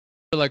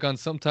like on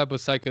some type of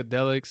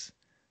psychedelics.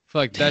 I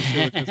feel like that shit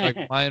would just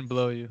like mind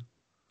blow you.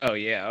 Oh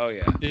yeah, oh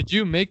yeah. Did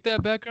you make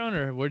that background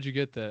or where'd you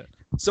get that?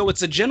 So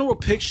it's a general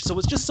picture. So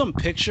it's just some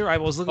picture. I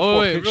was looking Oh for a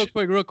wait, real picture.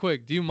 quick, real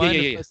quick. Do you Yeah, mind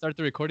yeah, if yeah. I start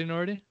the recording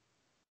already?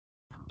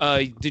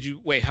 Did you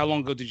wait? How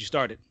long ago did you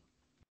start it?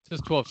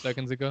 Just 12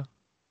 seconds ago.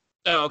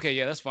 Oh, okay,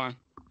 yeah, that's fine.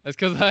 That's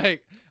because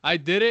like I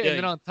did it, and Yeah.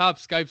 then on top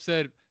Skype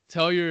said,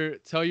 "Tell your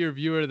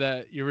viewer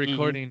that you're Mm-hmm.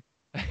 recording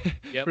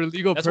Yep. for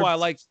legal That's why I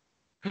purposes." like.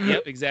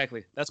 Yep,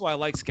 exactly. That's why I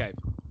like Skype.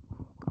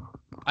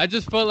 I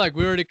just felt like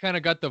we already kind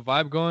of got the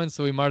vibe going,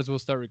 so we might as well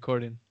start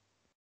recording.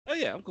 Oh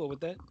yeah, I'm cool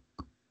with that.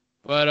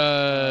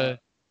 But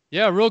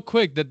yeah, real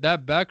quick,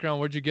 that background,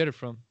 where'd you get it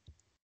from?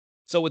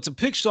 So it's a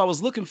picture. So I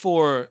was looking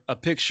for a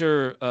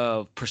picture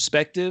of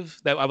perspective.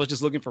 That I was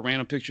just looking for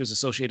random pictures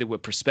associated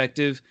with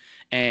perspective,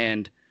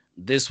 and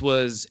this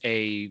was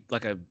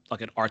like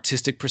an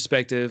artistic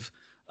perspective.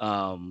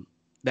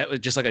 That was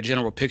just like a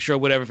general picture or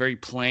whatever, very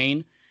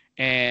plain.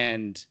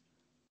 And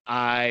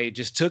I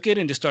just took it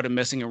and just started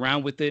messing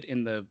around with it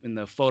in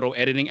the photo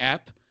editing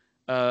app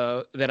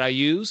that I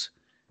use.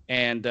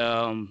 And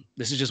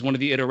this is just one of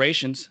the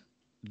iterations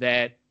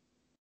that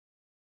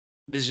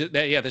this is,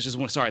 that yeah, that's just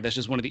one. Sorry, that's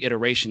just one of the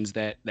iterations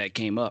that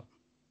came up.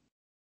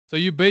 So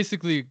you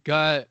basically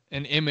got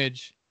an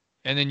image,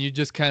 and then you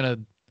just kind of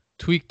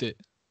tweaked it,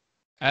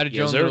 added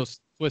your Yes, own sir. little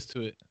twist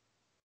to it.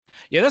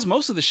 Yeah, that's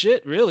most of the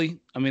shit, really.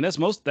 I mean, that's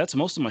most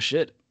of my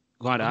shit.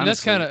 Quite I mean,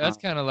 that's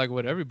honestly. kind of like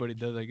what everybody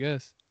does, I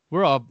guess.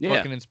 We're all Yeah,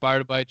 fucking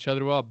inspired by each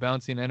other. We're all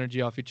bouncing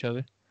energy off each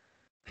other.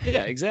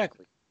 yeah,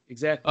 exactly,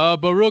 exactly.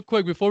 But real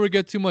quick, before we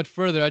get too much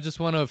further, I just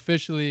want to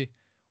officially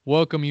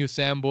welcome you,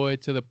 Samboi,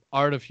 to the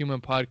Art of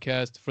Human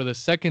podcast for the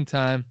second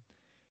time.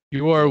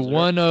 You are Yes, sir.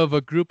 one of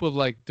a group of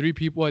like 3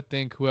 people, I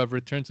think, who have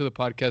returned to the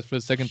podcast for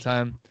the second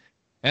time.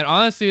 And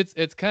honestly,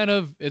 it's kind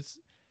of it's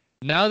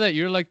now that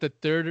you're like the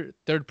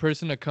third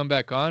person to come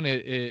back on.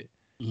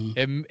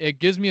 Mm-hmm. It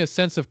gives me a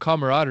sense of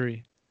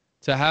camaraderie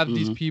to have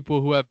these Mm-hmm.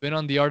 people who have been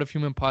on the Art of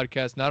Human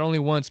podcast not only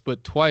once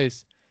but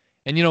twice.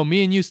 And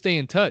me and you stay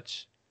in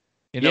touch.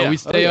 Yeah. We Oh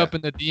stay yeah. up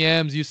in the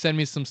DMs. You send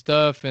me some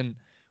stuff, and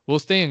we'll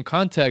stay in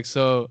contact.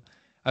 So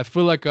I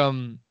feel like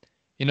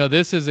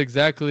this is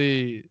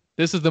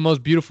the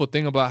most beautiful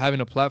thing about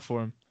having a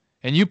platform,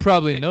 and you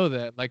probably know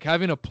that. Like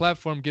having a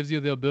platform gives you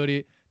the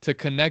ability to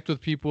connect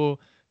with people,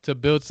 to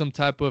build some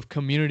type of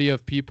community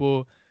of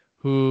people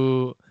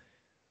who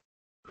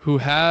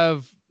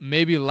have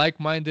maybe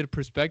like-minded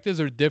perspectives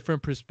or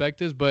different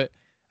perspectives, but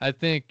I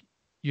think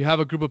you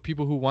have a group of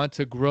people who want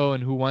to grow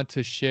and who want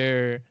to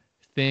share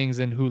things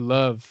and who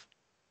love,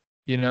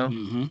 you know?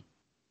 Mm-hmm.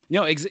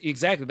 No,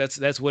 exactly.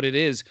 That's what it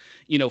is.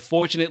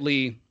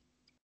 Fortunately,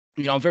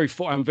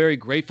 I'm very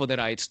grateful that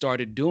I had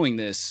started doing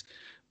this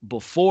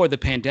before the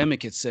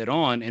pandemic had set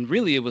on, and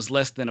really it was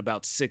less than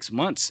about 6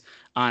 months,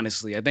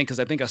 honestly. I think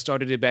I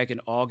started it back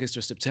in August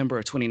or September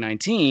of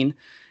 2019,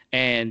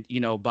 and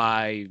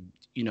by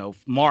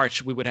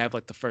March we would have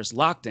like the first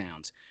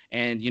lockdowns,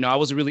 and I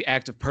was a really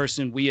active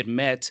person. We had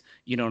met,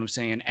 what I'm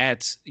saying,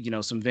 at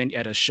some venue,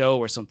 at a show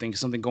or something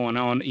going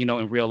on,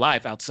 in real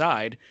life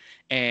outside,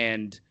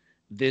 and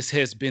this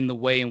has been the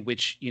way in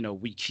which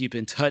we keep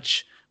in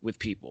touch with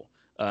people.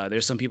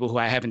 There's some people who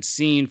I haven't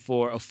seen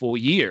for a full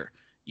year,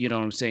 what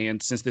I'm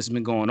saying, since this has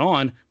been going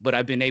on, but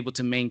I've been able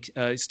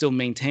to still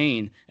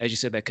maintain, as you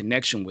said, that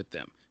connection with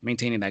them,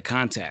 maintaining that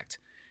contact.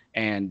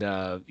 And,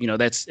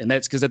 that's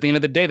because at the end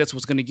of the day, that's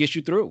what's going to get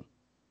you through,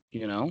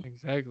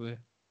 Exactly.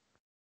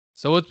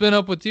 So what's been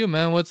up with you,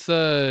 man? What's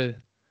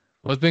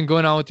been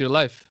going on with your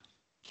life?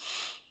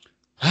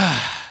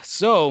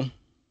 So,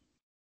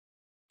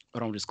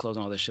 but I'm just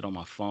closing all this shit on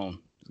my phone,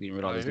 just getting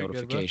rid of all Oh, these you're good,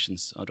 bro.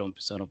 notifications, so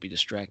I don't be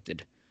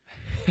distracted.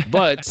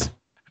 But,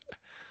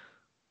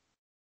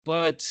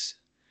 but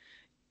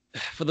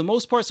for the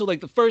most part, so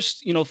like the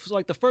first,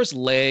 like the first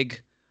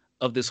leg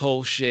of this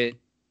whole shit,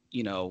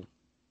 you know,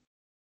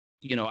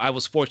 I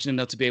was fortunate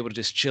enough to be able to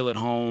just chill at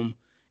home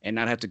and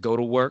not have to go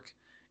to work.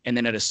 And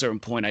then at a certain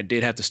point, I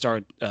did have to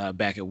start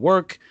back at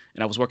work,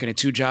 and I was working at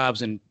 2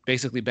 jobs and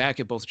basically back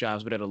at both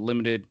jobs, but at a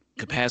limited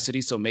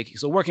capacity. So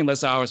working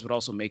less hours, but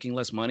also making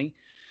less money.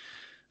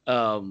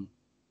 Um,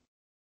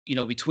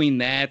 between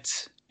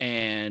that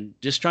and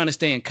just trying to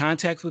stay in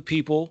contact with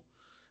people,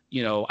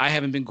 I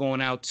haven't been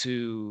going out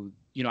to,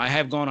 I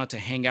have gone out to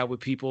hang out with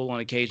people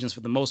on occasions, for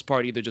the most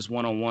part, either just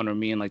one-on-one or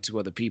me and like 2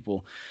 other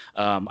people.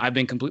 I've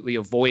been completely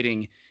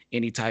avoiding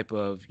any type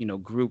of,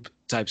 group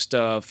type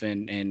stuff,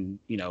 and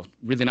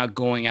really not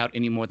going out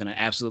any more than I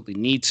absolutely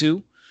need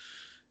to.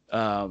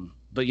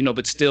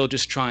 But still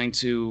just trying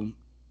to,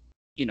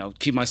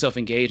 keep myself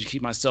engaged,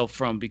 keep myself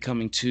from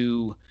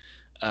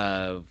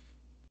uh,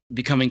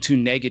 becoming too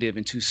negative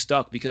and too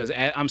stuck, because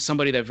I'm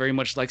somebody that very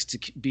much likes to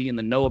be in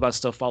the know about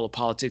stuff, follow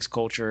politics,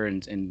 culture,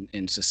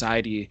 and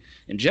society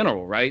in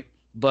general, right?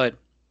 But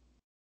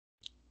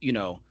you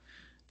know,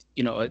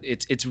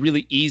 it's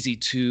really easy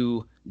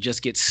to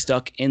just get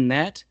stuck in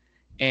that.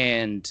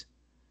 And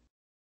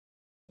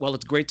while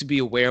it's great to be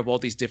aware of all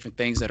these different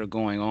things that are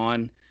going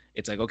on,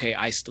 it's like, okay,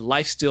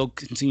 life still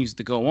continues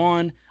to go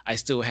on. I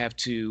still have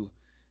to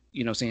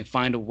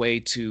find a way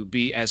to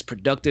be as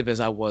productive as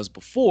I was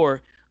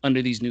before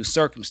under these new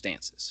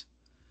circumstances.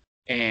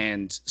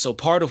 And so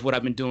part of what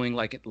I've been doing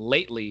like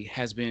lately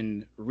has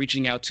been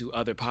reaching out to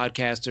other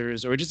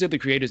podcasters or just other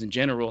creators in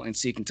general and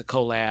seeking to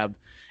collab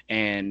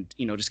and,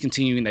 just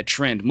continuing that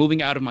trend,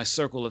 moving out of my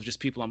circle of just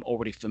people I'm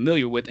already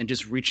familiar with and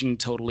just reaching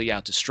totally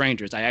out to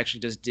strangers. I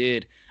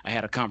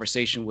had a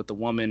conversation with a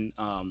woman.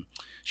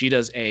 She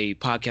does a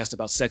podcast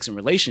about sex and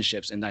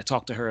relationships. And I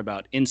talked to her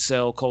about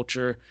incel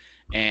culture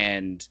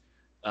and,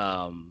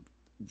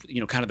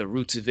 kind of the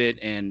roots of it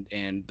and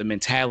the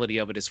mentality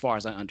of it as far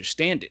as I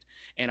understand it.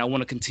 And I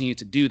want to continue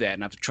to do that.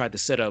 And I've tried to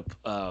set up,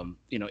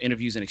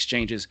 interviews and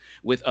exchanges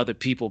with other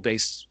people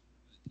based,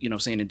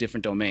 in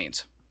different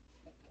domains.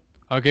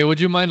 Okay. Would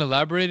you mind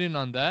elaborating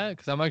on that?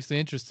 Because I'm actually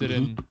interested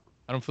in,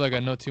 I don't feel like I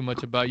know too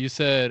much about, you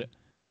said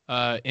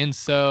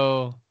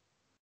incel.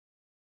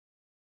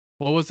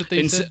 What was it that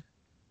you said?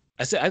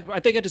 I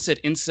think I just said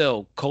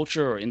incel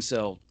culture or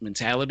incel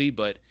mentality,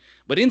 but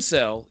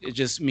incel, it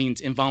just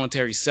means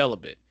involuntary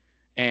celibate.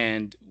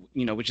 And,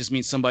 which just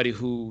means somebody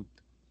who,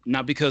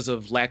 not because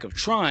of lack of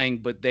trying,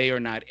 but they are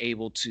not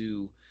able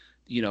to,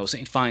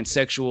 find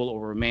sexual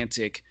or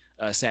romantic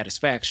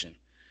satisfaction.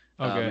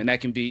 Okay. And that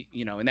can be,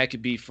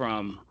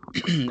 from,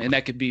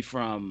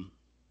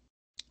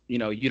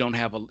 you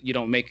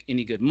don't make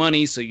any good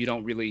money, so you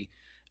don't really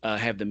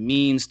have the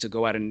means to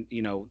go out and,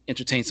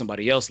 entertain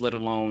somebody else, let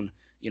alone,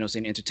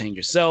 entertain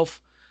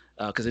yourself.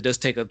 Because it does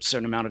take a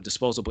certain amount of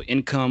disposable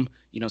income,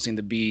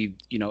 to be,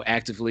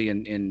 actively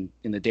in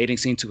the dating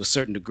scene to a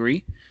certain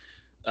degree.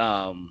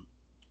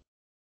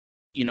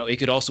 It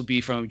could also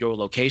be from your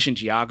location,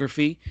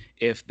 geography.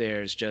 If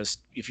you're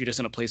just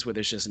in a place where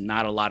there's just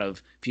not a lot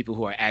of people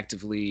who are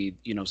actively,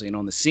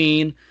 on the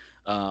scene.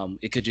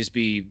 It could just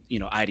be,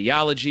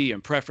 ideology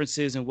and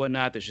preferences and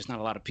whatnot. There's just not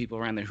a lot of people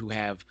around there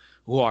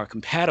who are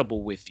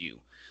compatible with you.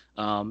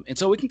 And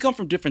so it can come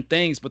from different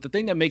things, but the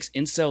thing that makes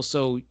incel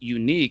so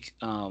unique,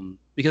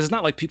 because it's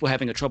not like people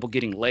having a trouble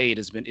getting laid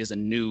is a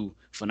new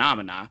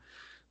phenomena,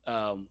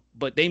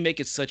 but they make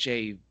it such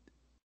a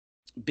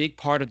big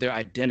part of their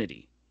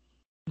identity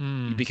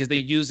because they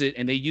use it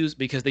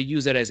because they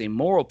use it as a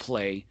moral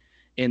play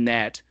in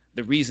that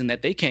the reason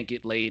that they can't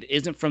get laid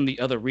isn't from the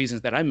other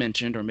reasons that I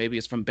mentioned, or maybe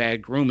it's from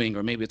bad grooming,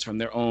 or maybe it's from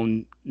their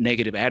own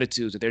negative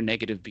attitudes or their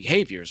negative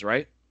behaviors,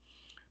 right?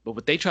 But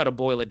what they try to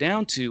boil it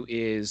down to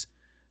is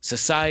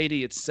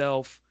society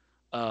itself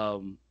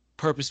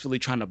purposefully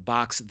trying to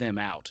box them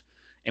out.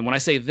 And when I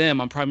say them,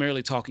 I'm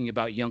primarily talking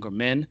about younger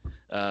men,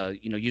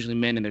 usually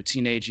men in their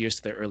teenage years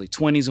to their early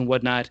 20s and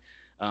whatnot.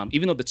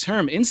 Even though the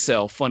term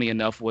incel, funny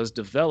enough, was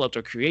developed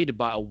or created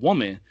by a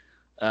woman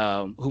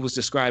who was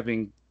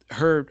describing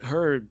her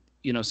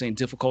saying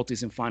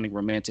difficulties in finding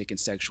romantic and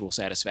sexual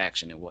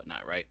satisfaction and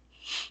whatnot, right?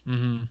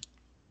 Mm-hmm.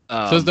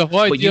 So is the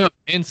whole idea of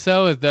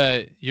incel is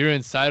that you're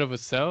inside of a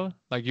cell?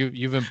 Like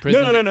you've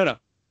imprisoned? No.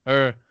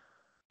 Or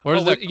where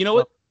does that? You know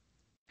what?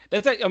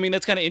 That's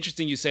kind of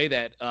interesting you say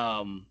that,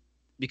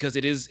 because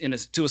it is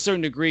to a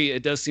certain degree,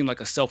 it does seem like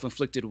a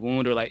self-inflicted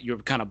wound, or like you're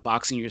kind of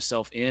boxing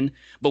yourself in.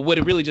 But what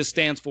it really just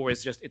stands for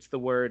is it's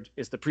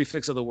the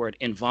prefix of the word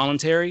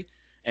involuntary,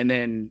 and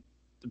then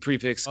the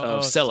prefix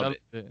of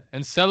celibate.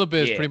 And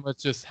celibate is pretty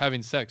much just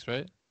having sex,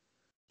 right?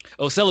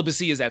 Oh,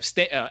 celibacy is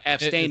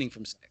abstaining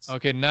from sex.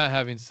 Okay, not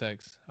having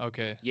sex.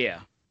 Okay. Yeah.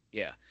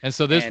 And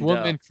so this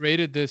woman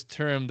created this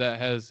term that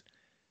has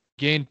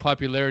gained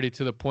popularity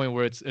to the point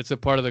where it's a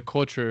part of the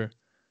culture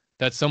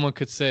that someone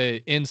could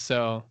say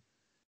incel,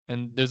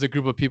 and there's a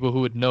group of people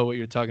who would know what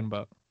you're talking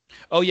about.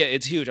 Oh yeah,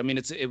 it's huge. I mean,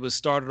 it was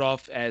started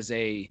off as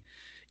a,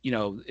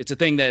 it's a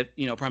thing that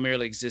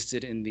primarily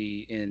existed in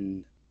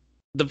the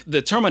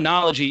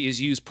terminology is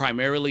used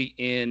primarily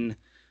in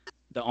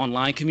the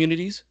online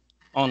communities.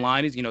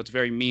 Online is, it's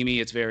very memey,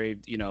 it's very,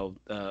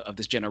 of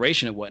this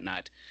generation and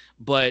whatnot,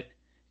 but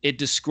it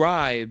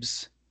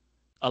describes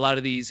a lot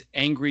of these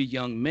angry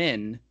young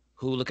men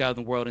who look out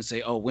in the world and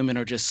say, oh, women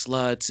are just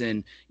sluts,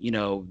 and,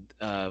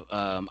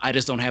 I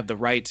just don't have the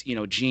right,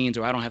 genes,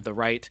 or I don't have the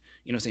right,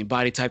 same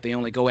body type. They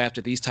only go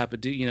after these type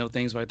of,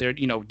 things right there,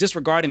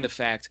 disregarding the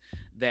fact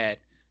that,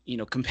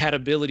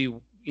 compatibility,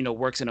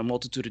 works in a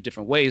multitude of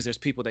different ways. There's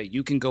people that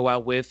you can go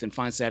out with and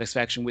find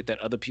satisfaction with that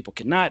other people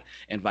cannot,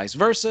 and vice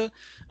versa.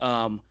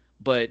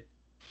 But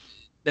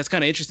that's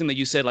kind of interesting that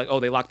you said, like,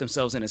 oh, they lock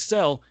themselves in a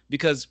cell,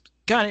 because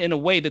kind of in a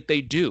way that they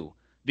do,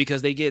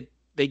 because they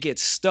get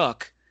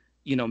stuck,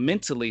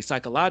 mentally,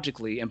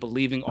 psychologically, and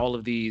believing all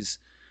of these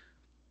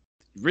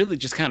really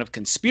just kind of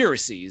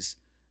conspiracies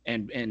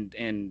and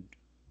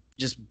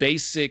just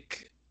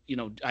basic,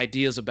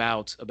 ideas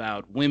about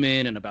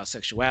women and about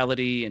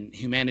sexuality and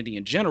humanity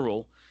in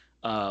general.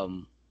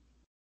 And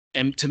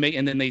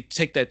then they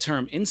take that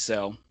term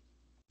incel.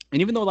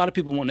 And even though a lot of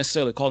people won't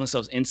necessarily call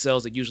themselves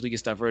incels, it usually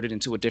gets diverted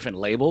into a different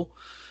label,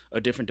 a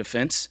different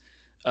defense.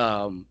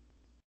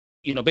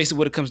 Basically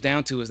what it comes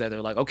down to is that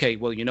they're like, okay,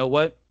 well, you know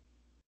what?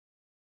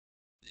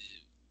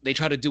 They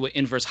try to do an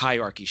inverse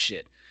hierarchy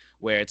shit,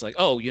 where it's like,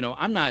 oh,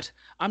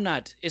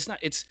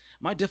 it's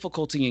my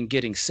difficulty in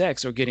getting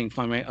sex or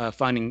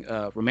finding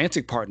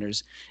romantic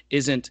partners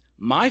isn't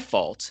my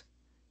fault.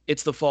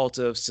 It's the fault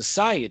of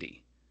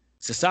society.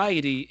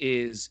 Society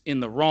is in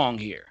the wrong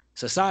here.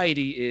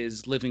 Society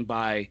is living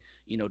by,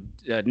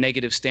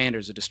 negative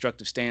standards or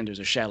destructive standards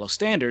or shallow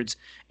standards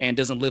and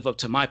doesn't live up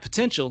to my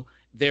potential.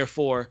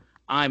 Therefore,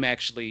 I'm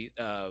actually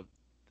the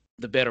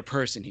better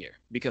person here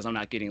because I'm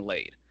not getting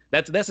laid.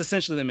 That's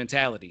essentially the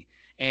mentality.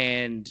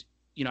 And,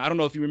 I don't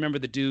know if you remember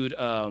the dude,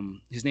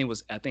 his name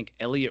was, I think,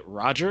 Elliot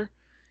Rodger.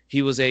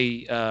 He was a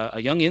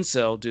young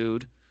incel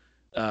dude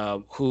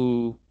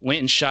who went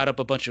and shot up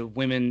a bunch of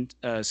women,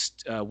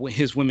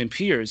 his women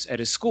peers at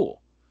his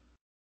school,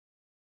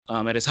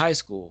 at his high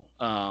school.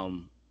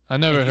 I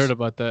never heard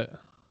about that.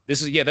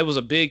 That was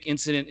a big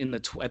incident in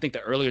I think the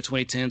earlier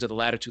 2010s or the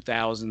latter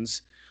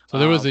 2000s. So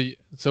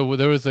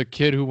there was a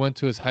kid who went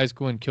to his high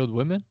school and killed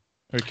women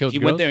or killed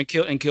girls? Went there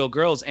and killed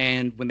girls.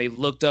 And when they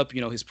looked up,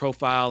 his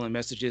profile and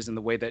messages and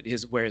the way that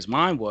where his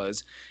mind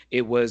was,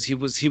 he was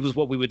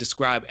what we would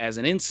describe as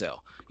an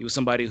incel. He was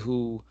somebody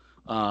who,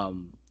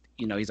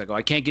 he's like, oh,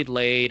 I can't get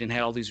laid, and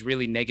had all these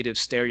really negative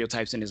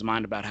stereotypes in his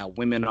mind about how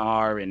women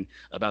are and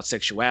about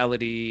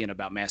sexuality and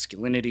about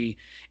masculinity.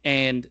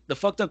 And the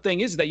fucked up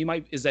thing is that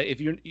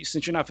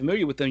since you're not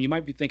familiar with them, you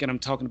might be thinking I'm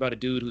talking about a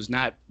dude who's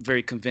not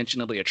very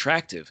conventionally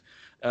attractive,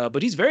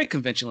 but he's very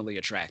conventionally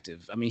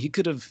attractive. I mean, he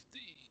could have,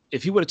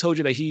 if he would have told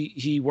you that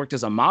he worked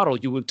as a model,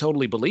 you would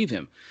totally believe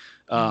him.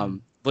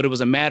 But it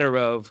was a matter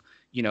of,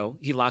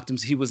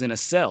 he was in a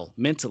cell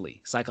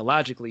mentally,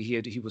 psychologically.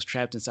 He was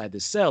trapped inside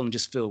this cell and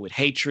just filled with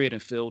hatred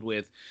and filled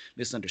with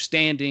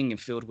misunderstanding and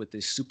filled with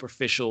this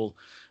superficial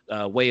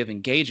way of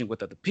engaging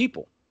with other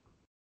people.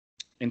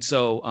 And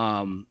so,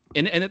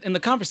 and the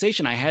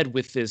conversation I had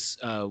with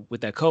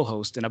with that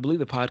co-host, and I believe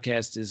the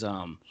podcast is,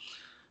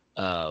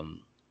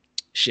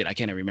 shit, I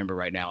can't even remember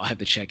right now. I have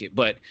to check it,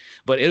 but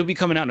it'll be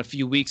coming out in a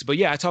few weeks. But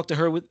yeah, I talked to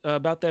her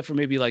about that for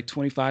maybe like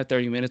 25,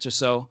 30 minutes or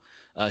so.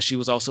 She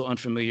was also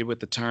unfamiliar with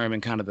the term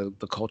and kind of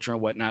the culture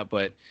and whatnot,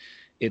 but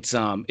it's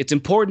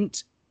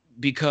important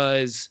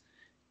because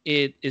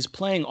it is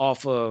playing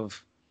off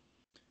of,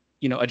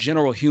 a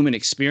general human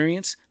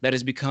experience that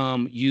has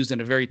become used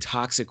in a very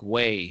toxic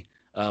way,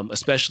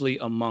 especially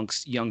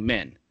amongst young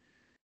men.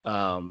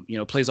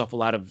 Plays off a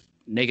lot of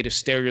negative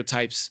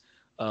stereotypes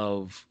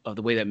of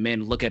the way that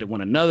men look at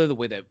one another, the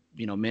way that,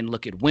 men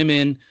look at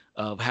women,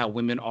 of how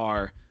women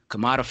are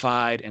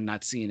commodified and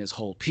not seen as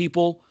whole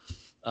people.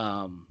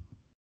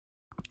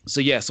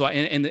 So there's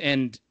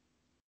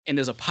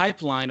a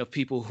pipeline of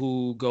people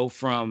who go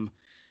from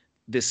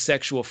this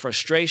sexual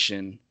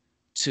frustration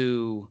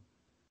to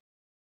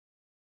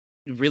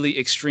really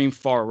extreme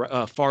far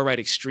right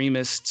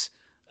extremists,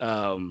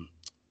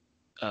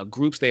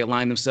 groups they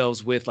align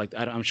themselves with. Like,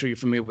 I'm sure you're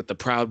familiar with the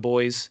Proud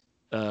Boys.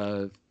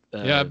 Yeah,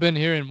 I've been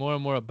hearing more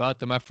and more about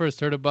them. I first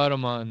heard about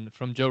them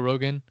from Joe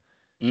Rogan,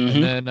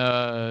 Mm-hmm. and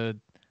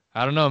then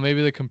I don't know,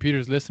 maybe the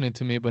computer's listening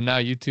to me, but now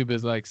YouTube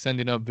is like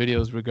sending up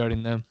videos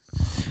regarding them.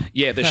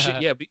 Yeah, the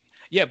shit.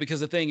 Yeah, because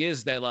the thing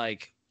is that,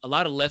 like, a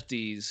lot of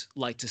lefties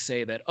like to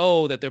say that,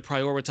 that they're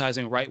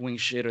prioritizing right-wing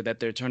shit or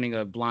that they're turning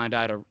a blind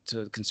eye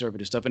to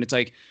conservative stuff. And it's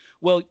like,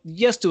 well,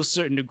 yes, to a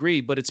certain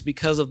degree, but it's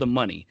because of the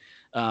money.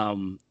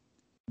 The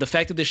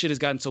fact that this shit has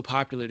gotten so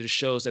popular just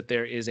shows that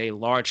there is a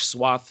large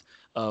swath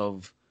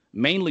of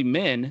mainly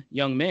men,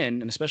 young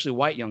men, and especially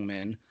white young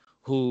men,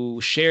 who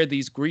share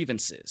these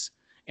grievances.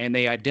 And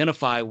they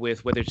identify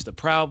with whether it's the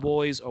Proud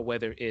Boys or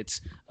whether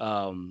it's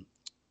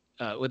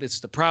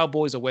the Proud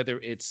Boys or whether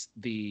it's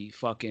the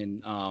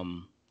fucking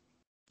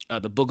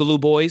the Boogaloo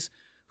Boys,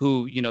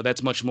 who,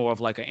 that's much more of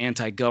like an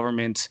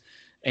anti-government,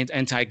 to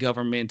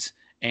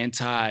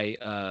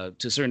a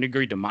certain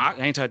degree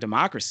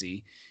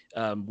anti-democracy,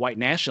 white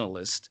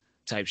nationalist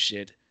type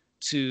shit.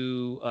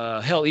 To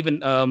hell, even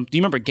do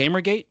you remember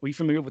Gamergate? Were you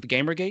familiar with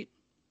Gamergate?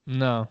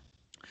 No.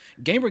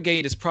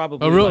 Gamergate is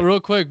probably real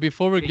quick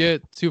before we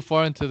get too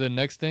far into the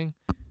next thing.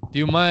 Do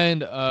you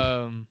mind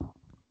kind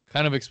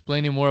of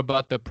explaining more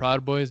about the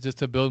Proud Boys, just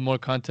to build more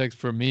context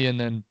for me and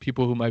then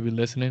people who might be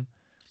listening?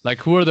 Like,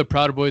 who are the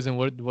Proud Boys and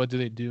what do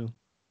they do?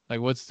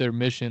 Like, what's their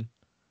mission?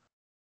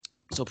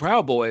 So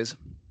Proud Boys,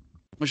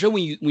 I'm sure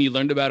when you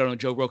learned about it on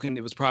Joe Rogan,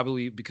 it was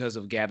probably because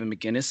of Gavin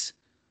McInnes.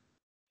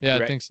 Yeah,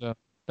 right? I think so.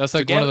 That's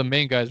like one of the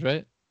main guys,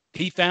 right?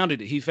 He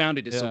founded it.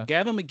 Yeah. So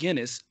Gavin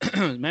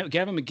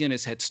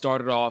McInnes had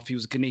started off.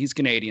 He's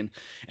Canadian,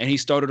 and he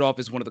started off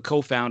as one of the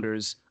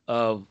co-founders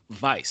of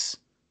Vice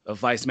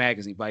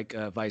magazine,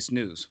 Vice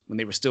News, when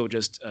they were still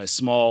just a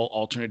small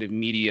alternative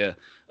media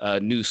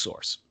news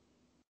source.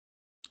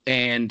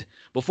 And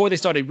before they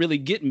started really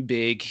getting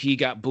big, he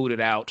got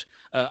booted out.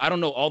 I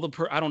don't know all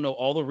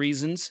the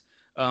reasons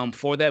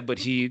for that, but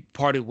he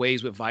parted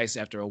ways with Vice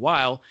after a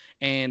while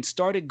and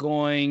started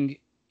going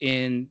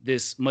in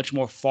this much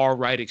more far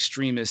right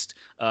extremist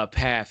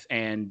path.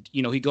 And,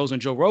 he goes on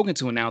Joe Rogan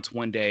to announce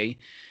one day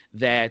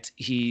that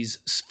he's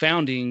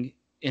founding,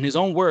 in his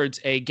own words,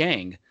 a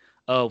gang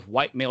of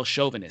white male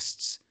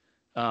chauvinists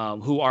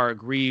who are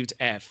aggrieved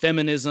at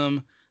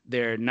feminism,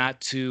 They're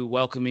not too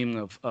welcoming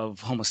of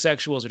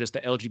homosexuals or just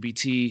the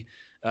LGBT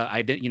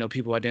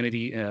people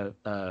identity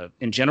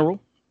in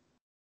general.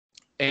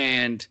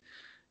 And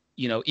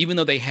even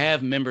though they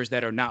have members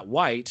that are not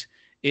white,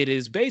 it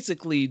is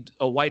basically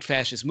a white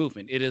fascist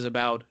movement. It is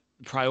about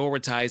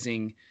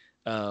prioritizing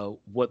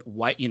what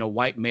white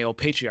male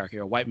patriarchy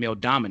or white male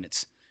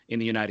dominance in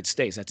the United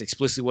States. That's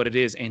explicitly what it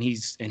is, and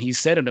he's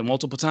said it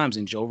multiple times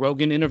in Joe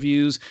Rogan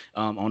interviews,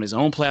 on his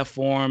own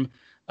platform,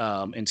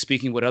 and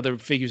speaking with other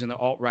figures in the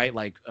alt-right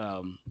like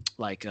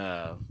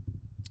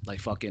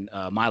fucking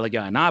Milo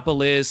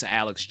Yiannopoulos,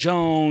 Alex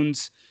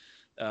Jones,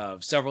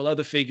 several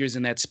other figures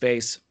in that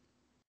space.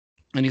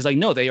 And he's like,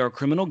 no, they are a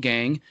criminal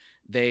gang.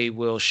 They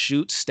will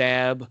shoot,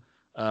 stab,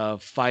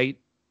 fight,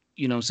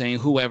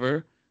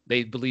 whoever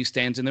they believe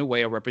stands in their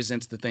way or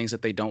represents the things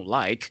that they don't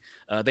like.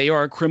 They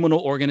are a criminal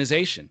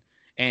organization.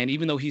 And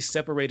even though he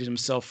separated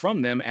himself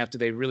from them after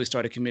they really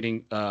started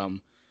committing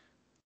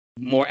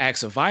more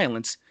acts of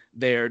violence,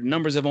 their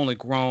numbers have only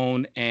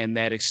grown, and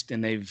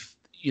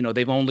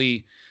they've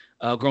only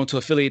grown to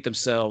affiliate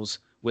themselves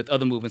with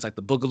other movements like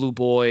the Boogaloo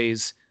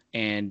Boys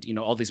and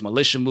all these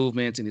militia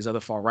movements and these other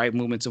far right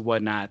movements and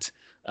whatnot.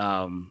 He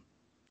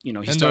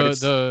and started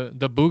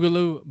the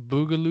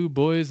Boogaloo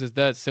Boys. Is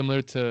that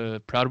similar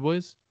to Proud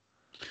Boys?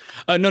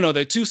 No,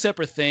 they're two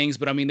separate things,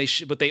 but I mean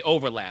but they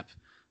overlap.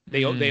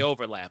 They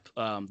overlap.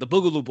 The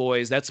Boogaloo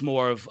Boys, that's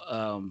more of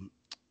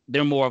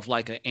they're more of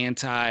like an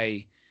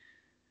anti.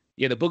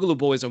 Yeah, the Boogaloo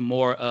Boys are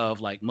more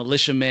of like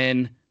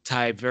militiamen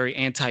type, very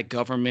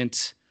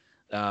anti-government,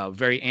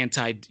 very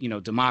anti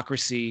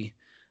democracy.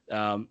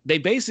 They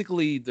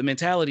basically, the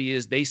mentality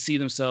is they see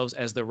themselves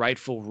as the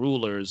rightful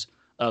rulers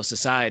of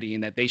society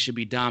and that they should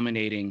be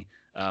dominating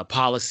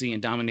policy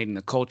and dominating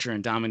the culture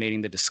and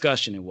dominating the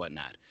discussion and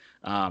whatnot.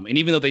 And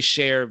even though they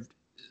share,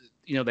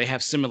 they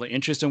have similar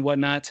interests and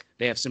whatnot,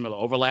 they have similar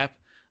overlap.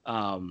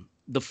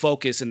 The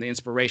focus and the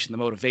inspiration, the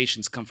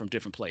motivations come from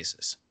different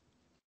places.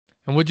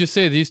 And would you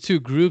say these two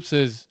groups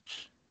is,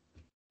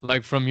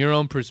 like, from your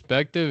own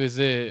perspective, is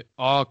it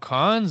all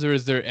cons, or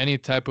is there any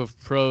type of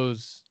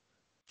pros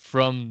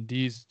from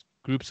these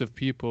groups of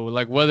people?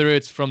 Like, whether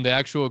it's from the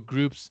actual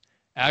group's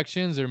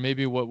actions or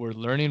maybe what we're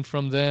learning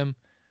from them.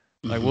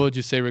 Like, what would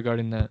you say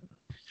regarding that?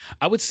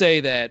 I would say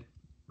that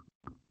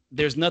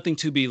there's nothing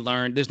to be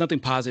learned. There's nothing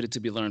positive to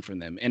be learned from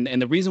them.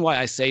 And the reason why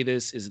I say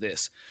this is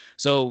this.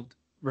 So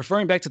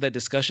referring back to that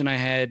discussion I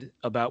had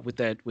about with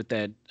the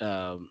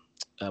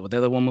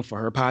other woman for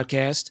her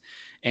podcast,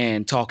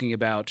 and talking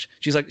about,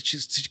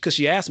 because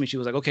she asked me, she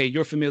was like, okay,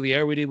 your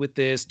familiarity with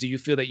this, do you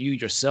feel that you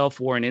yourself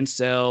were an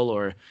incel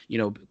or,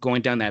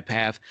 going down that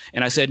path?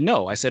 And I said,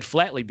 no, I said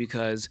flatly,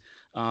 because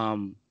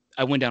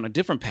I went down a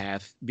different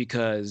path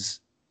because,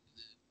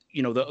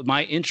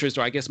 my interest,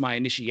 or I guess my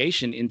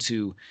initiation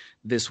into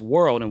this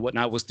world and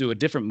whatnot, was through a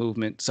different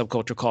movement,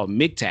 subculture called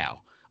MGTOW,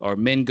 or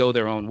Men Go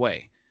Their Own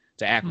Way.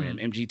 It's an acronym,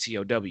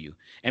 MGTOW.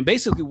 And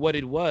basically what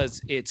it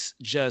was, it's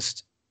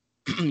just,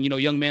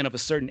 young men of a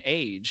certain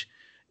age,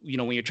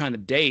 when you're trying to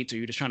date or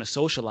you're just trying to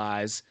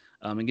socialize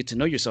and get to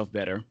know yourself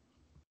better,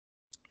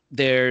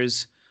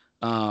 there's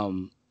a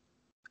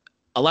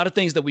lot of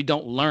things that we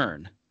don't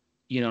learn.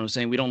 You know what I'm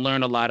saying? We don't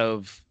learn a lot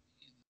of,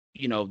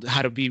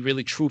 how to be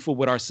really truthful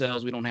with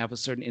ourselves. We don't have a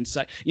certain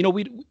insight.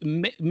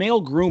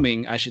 Male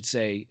grooming, I should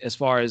say, as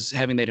far as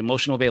having that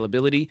emotional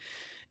availability,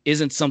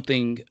 isn't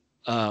something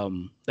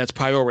that's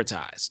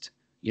prioritized.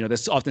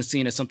 That's often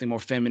seen as something more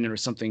feminine or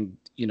something,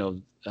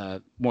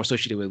 more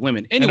associated with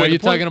women. Anyway, and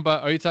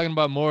are you talking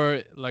about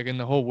more like in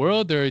the whole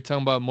world, or are you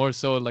talking about more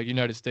so like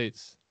United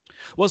States?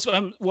 Well,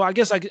 so, I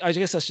guess I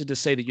should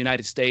just say the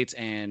United States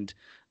and,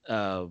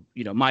 my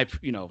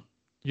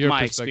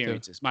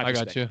experiences, my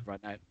perspective,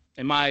 right,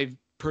 and my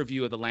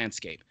purview of the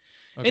landscape.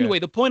 Okay. Anyway,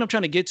 the point I'm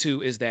trying to get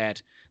to is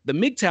that the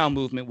MGTOW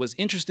movement was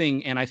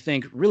interesting and I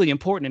think really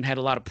important and had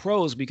a lot of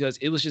pros, because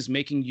it was just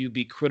making you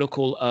be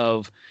critical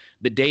of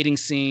the dating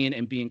scene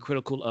and being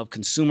critical of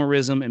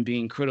consumerism and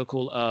being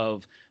critical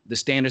of the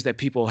standards that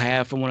people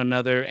have for one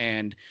another,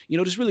 and,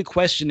 just really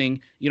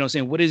questioning,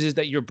 saying what is it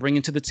that you're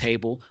bringing to the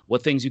table,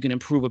 what things you can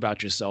improve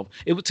about yourself.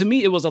 To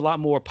me, it was a lot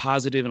more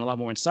positive and a lot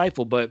more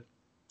insightful, but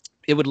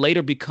it would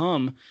later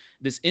become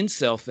this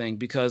incel thing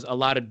because a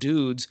lot of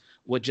dudes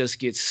would just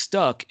get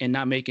stuck and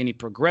not make any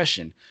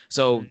progression.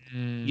 So,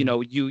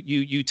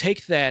 you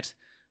take that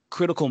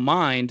critical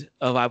mind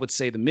of, I would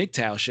say, the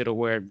MGTOW shit, or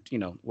where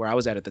I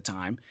was at the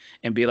time,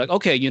 and be like,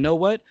 okay, you know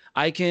what?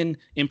 I can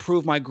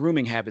improve my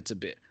grooming habits a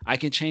bit. I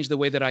can change the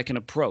way that I can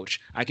approach.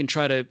 I can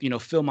try to,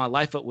 fill my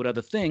life up with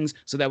other things,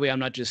 so that way I'm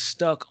not just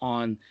stuck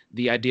on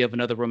the idea of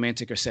another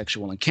romantic or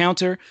sexual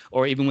encounter,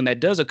 or even when that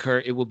does occur,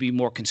 it will be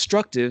more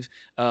constructive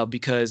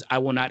because I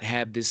will not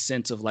have this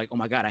sense of like, oh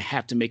my God, I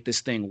have to make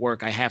this thing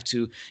work. I have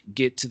to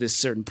get to this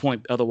certain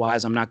point.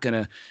 Otherwise, I'm not going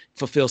to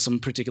fulfill some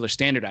particular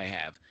standard I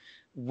have.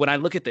 When I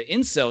look at the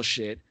incel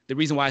shit, the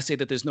reason why I say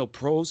that there's no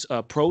pros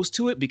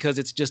to it, because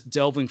it's just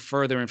delving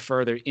further and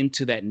further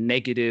into that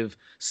negative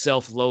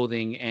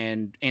self-loathing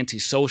and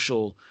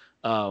antisocial,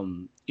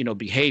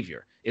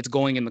 behavior. It's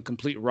going in the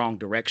complete wrong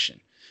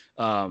direction.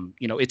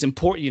 It's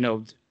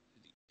important,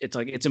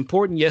 it's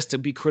important, yes, to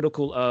be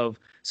critical of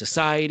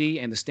society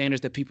and the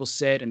standards that people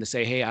set, and to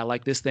say, hey, I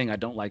like this thing, I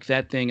don't like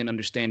that thing, and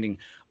understanding,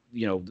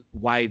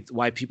 why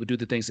people do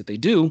the things that they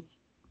do,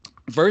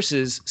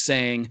 versus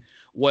saying,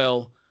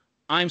 well,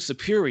 I'm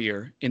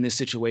superior in this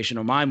situation,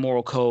 or my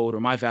moral code or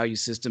my value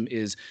system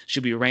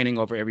should be reigning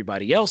over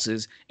everybody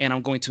else's, and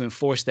I'm going to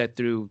enforce that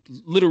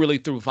literally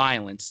through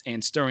violence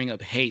and stirring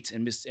up hate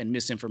and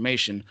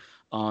misinformation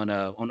on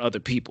other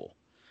people.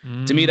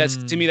 To me, that's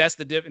and that's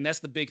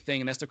the big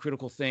thing, and that's the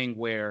critical thing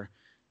where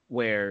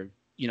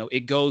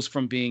it goes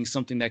from being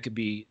something that could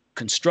be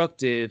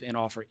constructive and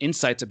offer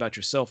insights about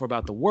yourself or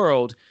about the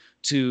world,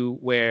 to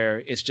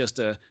where it's just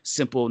a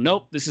simple,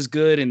 nope, this is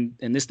good, and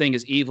this thing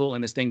is evil,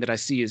 and this thing that I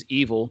see is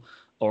evil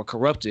or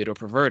corrupted or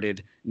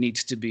perverted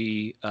needs to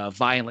be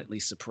violently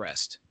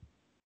suppressed.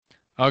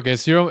 Okay,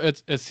 so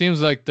it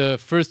seems like the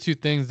first two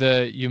things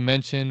that you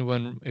mentioned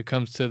when it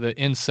comes to the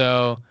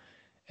incel,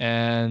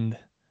 and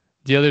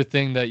the other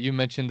thing that you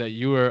mentioned that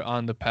you were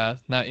on the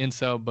path, not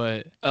incel,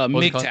 but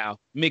MGTOW,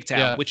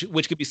 yeah.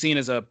 which could be seen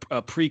as a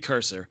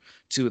precursor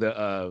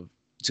to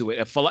it's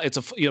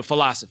a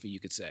philosophy, you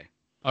could say.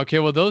 Okay,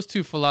 well, those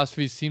two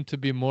philosophies seem to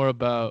be more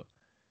about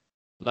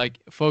like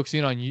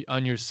focusing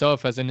on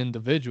yourself as an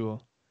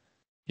individual,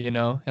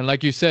 and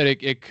like you said,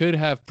 it could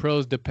have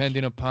pros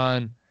depending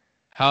upon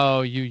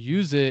how you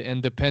use it,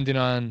 and depending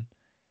on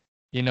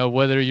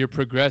whether you're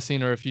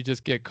progressing or if you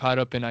just get caught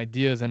up in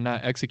ideas and not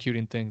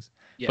executing things.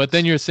 Yes. But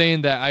then you're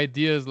saying that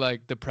ideas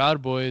like the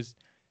Proud Boys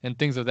and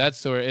things of that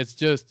sort, it's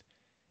just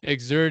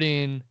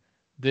exerting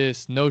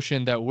this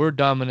notion that we're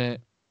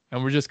dominant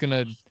and we're just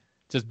gonna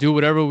just do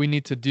whatever we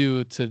need to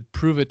do to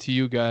prove it to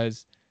you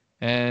guys,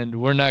 and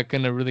we're not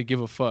gonna really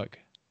give a fuck.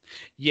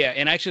 Yeah,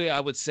 and actually, I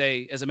would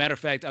say, as a matter of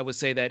fact, I would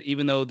say that I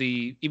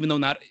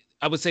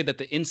would say that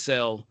the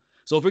incel.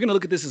 So if we're gonna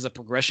look at this as a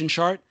progression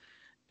chart,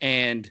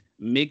 and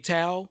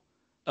MGTOW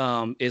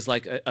is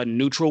like a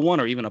neutral one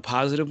or even a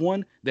positive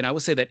one, then I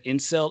would say that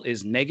incel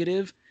is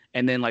negative,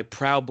 and then like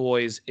Proud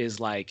Boys is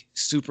like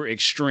super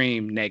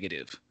extreme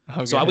negative.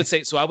 Okay. So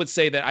I would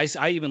say that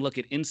I even look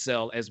at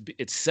incel as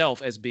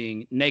itself as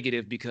being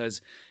negative,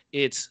 because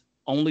it's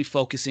only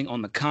focusing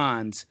on the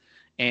cons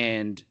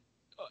and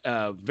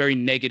very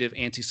negative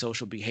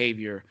antisocial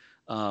behavior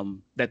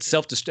that's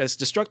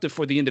destructive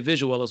for the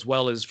individual as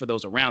well as for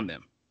those around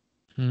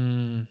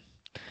them.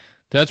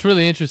 That's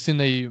really interesting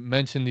that you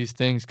mentioned these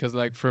things, because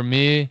like for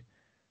me,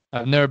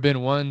 I've never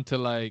been one to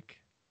like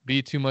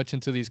be too much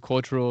into these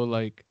cultural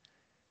like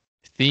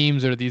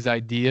themes or these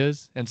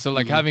ideas. And so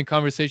like having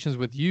conversations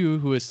with you,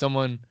 who is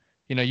someone,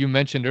 you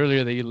mentioned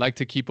earlier that you like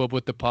to keep up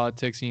with the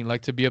politics and you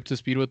like to be up to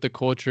speed with the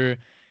culture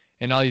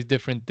and all these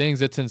different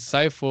things. It's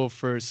insightful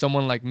for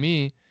someone like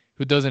me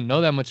who doesn't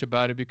know that much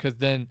about it, because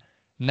then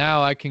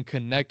now I can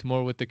connect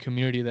more with the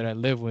community that I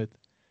live with.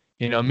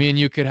 Me and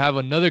you could have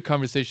another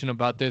conversation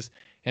about this,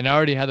 and I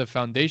already had the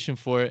foundation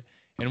for it,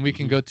 and we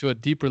can go to a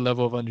deeper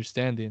level of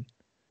understanding,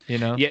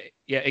 Yeah,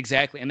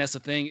 exactly. And that's the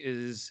thing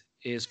is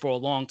for a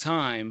long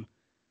time,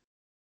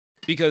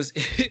 because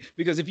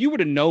if you were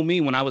to know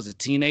me when I was a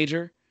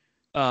teenager,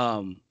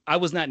 I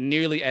was not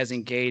nearly as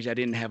engaged. I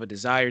didn't have a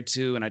desire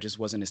to, and I just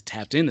wasn't as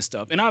tapped into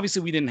stuff. And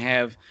obviously we didn't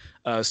have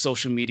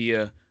social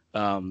media,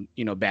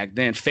 back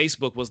then.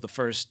 Facebook was the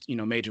first,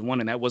 major one,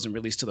 and that wasn't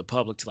released to the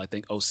public till I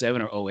think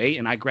 07 or 08.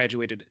 And I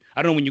graduated,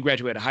 I don't know when you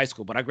graduated high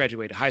school, but I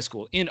graduated high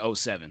school in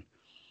 07.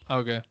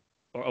 Okay.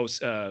 Or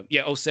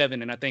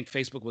 07. And I think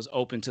Facebook was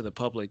open to the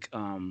public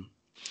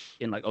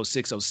in like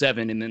 06,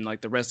 07, and then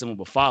like the rest of them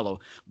will follow.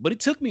 But it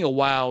took me a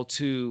while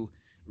to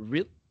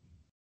really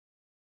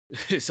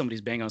somebody's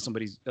banging on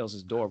somebody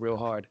else's door real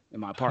hard in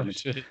my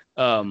apartment.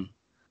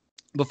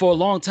 But for a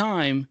long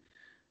time,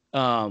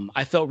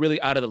 I felt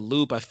really out of the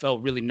loop. I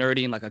felt really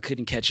nerdy and like I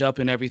couldn't catch up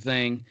and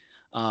everything.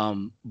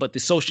 But the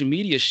social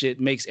media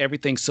shit makes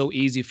everything so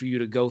easy for you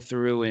to go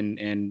through,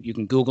 and you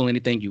can Google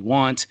anything you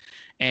want.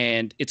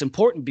 And it's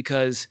important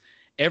because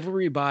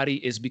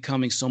everybody is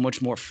becoming so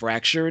much more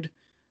fractured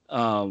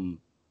in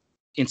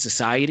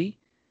society.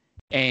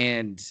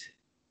 And,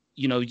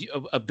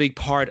 a big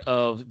part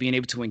of being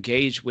able to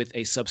engage with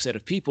a subset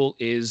of people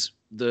is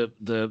the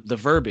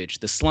verbiage,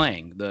 the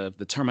slang,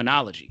 the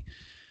terminology.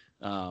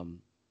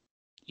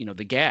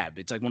 The gab.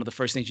 It's like one of the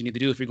first things you need to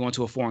do if you're going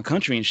to a foreign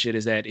country and shit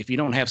is that if you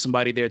don't have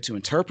somebody there to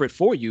interpret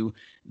for you,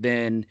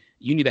 then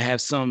you need to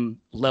have some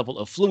level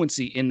of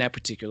fluency in that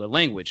particular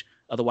language.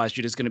 Otherwise,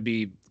 you're just going to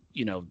be,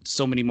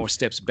 so many more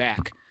steps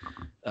back,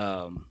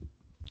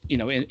 in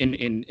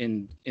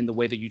the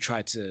way that you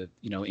try to,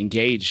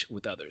 engage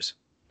with others.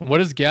 What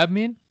does gab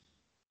mean?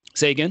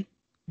 Say again.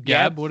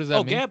 Gab. What does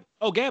that mean?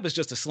 Gab is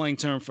just a slang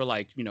term for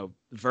like,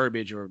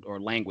 verbiage or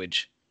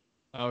language.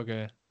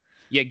 Okay.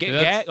 Yeah,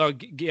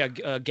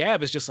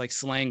 gab is just like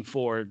slang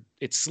for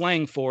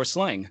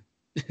slang.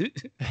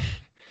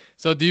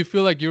 So do you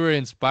feel like you were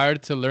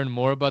inspired to learn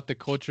more about the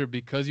culture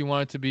because you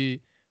wanted to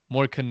be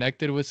more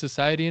connected with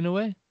society in a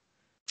way?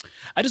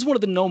 I just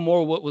wanted to know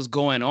more what was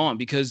going on,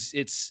 because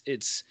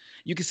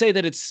you could say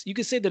that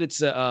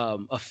it's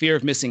a fear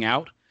of missing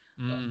out.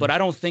 But I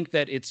don't think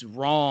that it's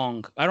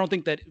wrong. I don't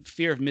think that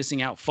fear of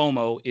missing out,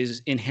 FOMO,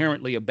 is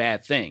inherently a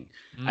bad thing.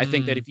 I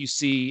think that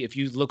if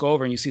you look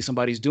over and you see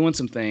somebody's doing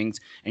some things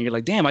and you're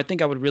like, damn, I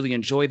think I would really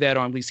enjoy that,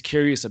 or I'm at least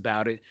curious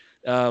about it,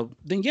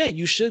 then yeah,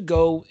 you should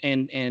go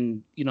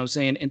and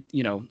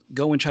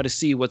go and try to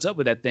see what's up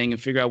with that thing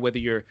and figure out whether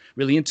you're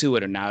really into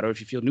it or not, or if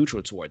you feel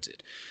neutral towards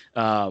it.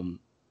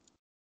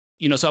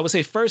 So I would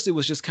say first it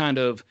was just kind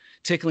of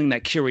tickling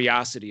that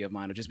curiosity of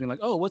mine of just being like,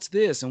 oh, what's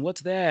this and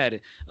what's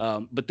that?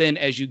 But then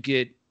as you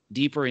get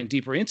deeper and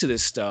deeper into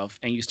this stuff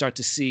and you start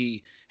to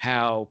see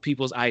how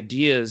people's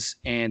ideas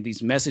and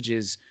these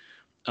messages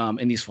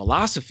and these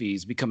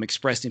philosophies become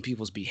expressed in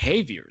people's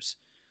behaviors,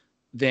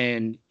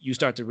 then you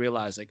start to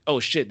realize like,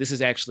 oh shit, this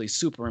is actually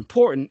super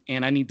important.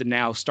 And I need to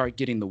now start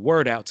getting the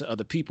word out to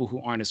other people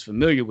who aren't as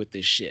familiar with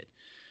this shit.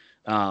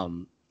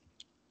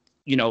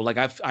 Like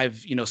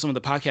I've some of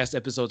the podcast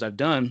episodes I've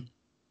done,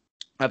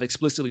 I've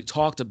explicitly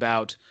talked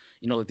about,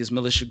 like these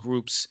militia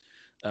groups,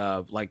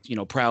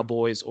 Proud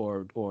Boys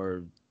or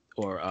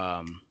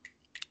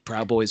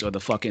Proud Boys, or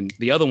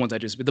the other ones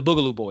the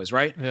Boogaloo Boys,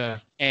 right? Yeah.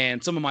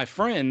 And some of my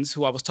friends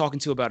who I was talking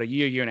to about a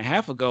year and a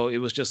half ago, it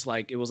was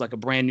like a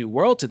brand new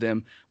world to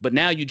them. But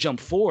now you jump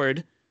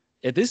forward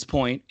at this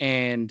point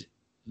and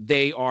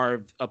they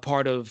are a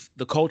part of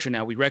the culture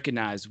now. We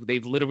recognize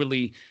they've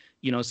literally,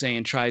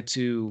 tried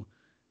to,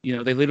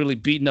 they literally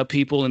beaten up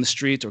people in the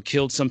streets or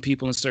killed some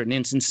people in certain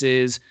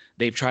instances.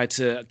 They've tried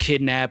to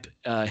kidnap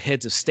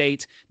heads of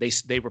state.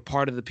 They were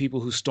part of the people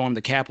who stormed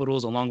the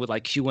Capitals, along with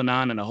like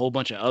QAnon and a whole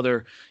bunch of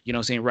other,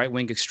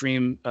 right-wing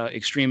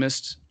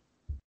extremists.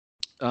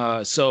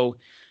 So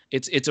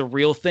it's a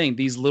real thing.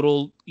 These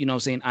little,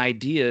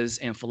 ideas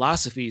and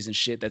philosophies and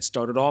shit that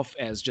started off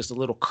as just a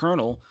little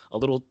kernel, a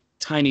little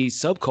tiny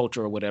subculture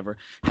or whatever,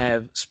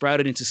 have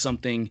sprouted into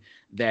something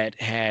that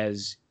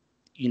has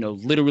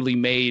literally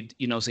made,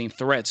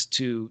 threats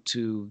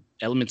to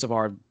elements of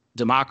our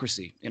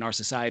democracy in our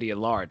society at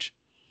large.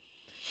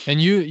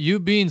 And you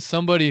being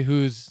somebody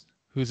who's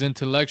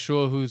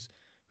intellectual, who's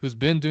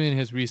been doing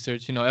his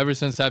research, ever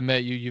since I've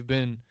met you, you've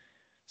been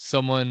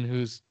someone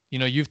who's,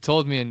 you've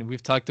told me and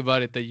we've talked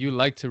about it that you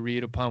like to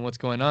read upon what's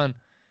going on.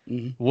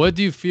 Mm-hmm. What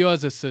do you feel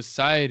as a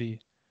society,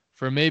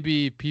 for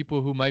maybe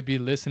people who might be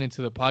listening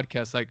to the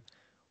podcast, like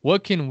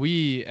what can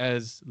we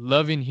as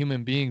loving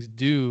human beings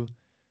do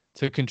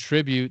to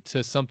contribute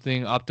to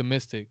something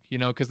optimistic,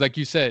 because like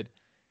you said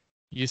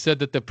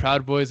that the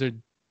Proud Boys are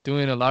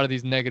doing a lot of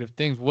these negative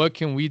things. What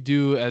can we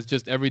do as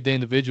just everyday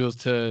individuals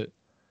to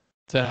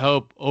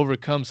help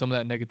overcome some of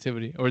that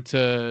negativity, or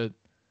to,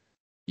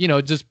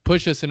 just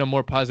push us in a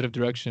more positive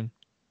direction?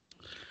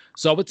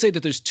 So I would say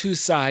that there's two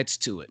sides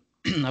to it.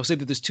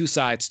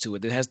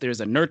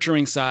 There's a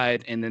nurturing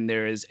side, and then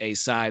there is a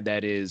side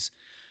that is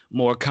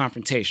more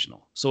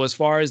confrontational. So as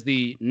far as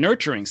the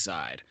nurturing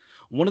side,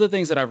 one of the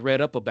things that I've read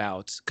up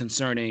about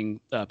concerning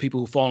people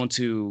who fall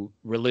into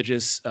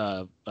religious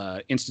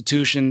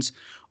institutions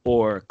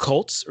or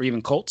cults, or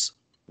even cults,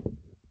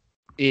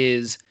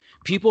 is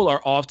people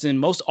are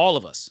often, almost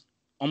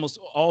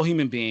all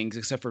human beings,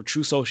 except for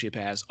true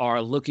sociopaths, are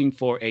looking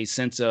for a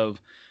sense of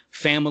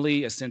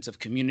family, a sense of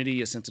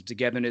community, a sense of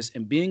togetherness,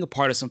 and being a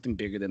part of something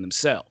bigger than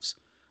themselves.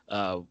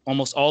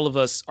 Almost all of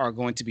us are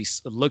going to be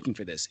looking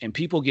for this, and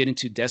people get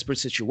into desperate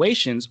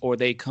situations, or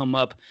they come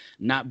up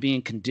not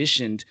being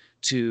conditioned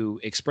to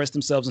express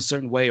themselves in a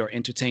certain way or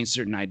entertain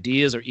certain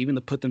ideas, or even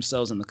to put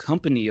themselves in the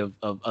company of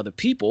other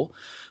people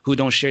who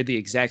don't share the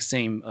exact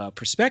same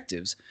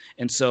perspectives.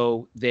 And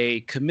so they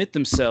commit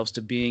themselves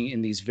to being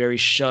in these very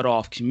shut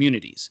off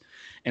communities.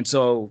 And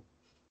so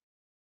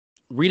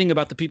reading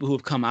about the people who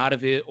have come out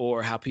of it,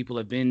 or how people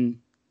have been,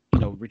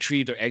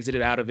 retrieved or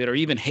exited out of it, or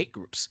even hate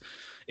groups,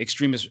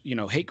 extremist,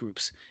 hate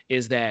groups,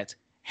 is that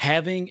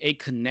having a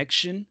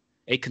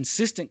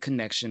consistent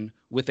connection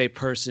with a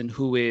person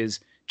who is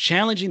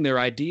challenging their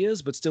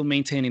ideas, but still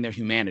maintaining their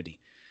humanity.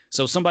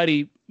 So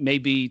somebody may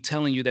be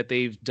telling you that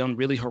they've done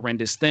really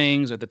horrendous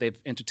things, or that they've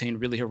entertained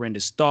really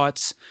horrendous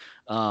thoughts,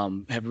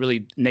 have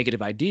really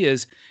negative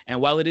ideas. And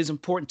while it is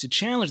important to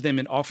challenge them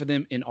and offer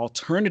them an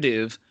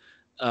alternative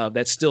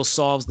that still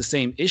solves the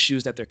same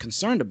issues that they're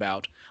concerned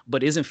about,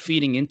 but isn't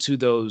feeding into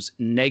those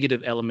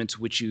negative elements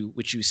which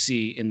you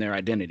see in their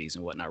identities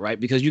and whatnot, right?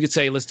 Because you could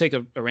say, let's take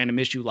a random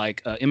issue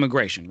like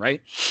immigration,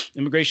 right?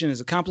 Immigration is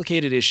a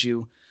complicated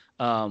issue,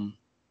 that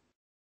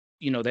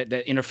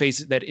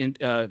interfaces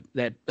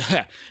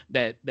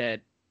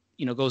that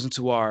goes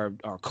into our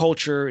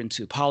culture,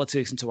 into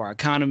politics, into our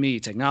economy,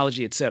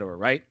 technology, et cetera,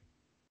 right?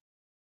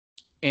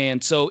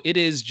 And so it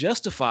is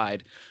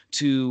justified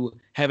to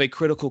have a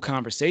critical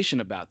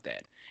conversation about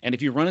that. And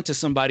if you run into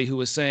somebody who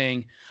is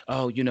saying,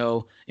 oh,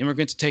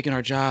 immigrants are taking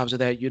our jobs, or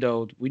that,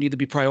 we need to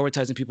be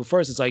prioritizing people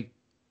first, it's like,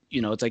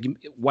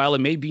 while it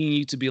may be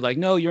you to be like,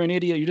 no, you're an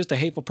idiot, you're just a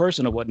hateful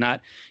person or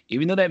whatnot,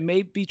 even though that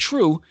may be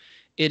true,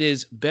 it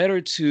is better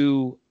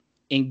to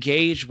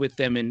engage with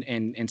them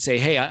and say,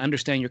 hey, I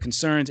understand your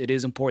concerns. It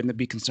is important to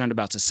be concerned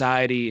about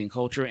society and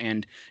culture,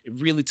 and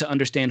really to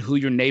understand who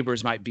your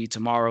neighbors might be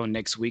tomorrow and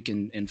next week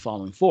and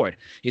following forward.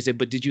 He said,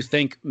 but did you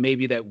think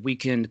maybe that we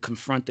can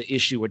confront the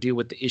issue or deal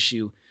with the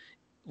issue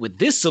with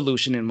this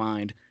solution in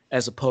mind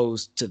as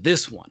opposed to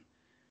this one?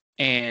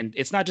 And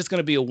it's not just going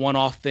to be a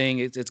one-off thing.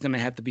 It's going to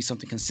have to be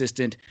something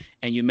consistent,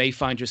 and you may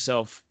find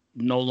yourself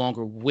no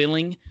longer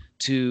willing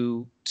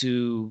to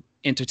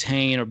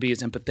entertain or be as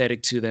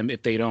empathetic to them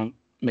if they don't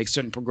make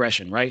certain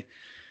progression, right?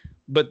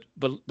 But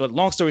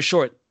long story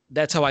short,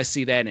 that's how I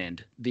see that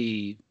end,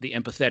 the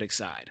empathetic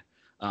side.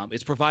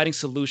 It's providing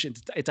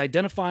solutions. It's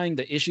identifying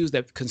the issues,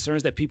 that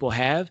concerns that people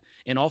have,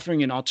 and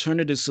offering an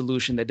alternative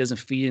solution that doesn't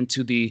feed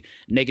into the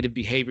negative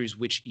behaviors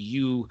which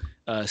you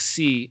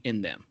see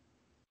in them,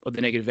 or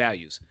the negative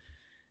values.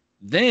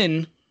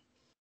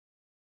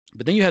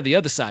 But then you have the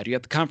other side. You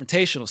have the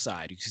confrontational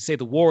side. You could say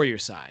the warrior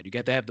side. You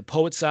got to have the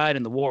poet side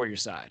and the warrior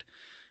side.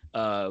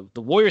 The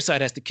warrior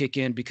side has to kick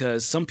in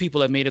because some people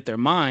have made up their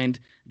mind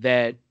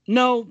that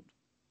no,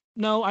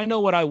 I know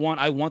what I want.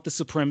 I want the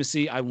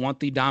supremacy. I want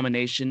the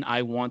domination.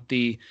 I want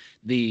the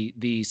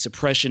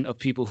suppression of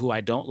people who I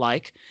don't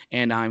like,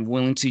 and I'm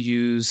willing to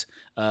use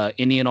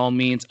any and all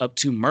means up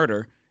to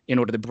murder in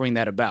order to bring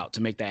that about,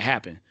 to make that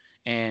happen.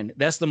 And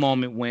that's the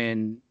moment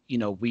when, you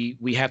know,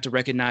 we have to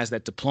recognize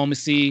that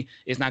diplomacy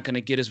is not going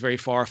to get us very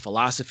far.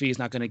 Philosophy is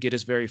not going to get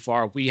us very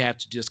far. We have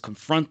to just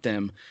confront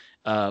them.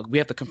 We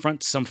have to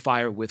confront some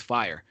fire with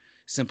fire.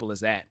 Simple as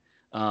that.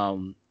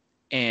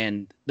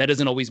 And that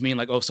doesn't always mean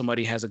like, oh, if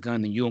somebody has a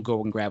gun, then you don't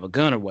go and grab a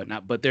gun or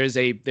whatnot. But there's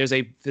a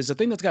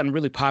thing that's gotten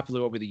really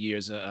popular over the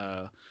years,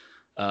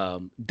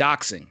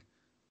 doxing,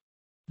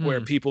 where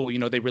people, you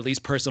know, they release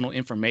personal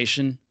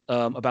information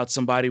about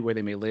somebody, where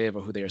they may live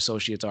or who their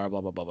associates are,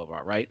 blah, blah, blah, blah, blah,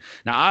 right?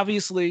 Now,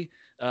 obviously,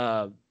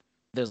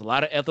 there's a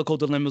lot of ethical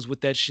dilemmas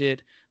with that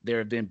shit. There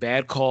have been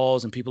bad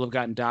calls, and people have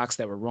gotten doxxed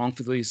that were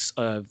wrongfully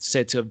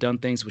said to have done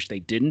things which they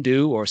didn't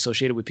do, or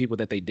associated with people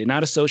that they did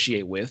not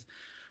associate with.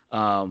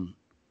 And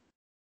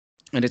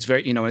it's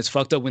very, you know, it's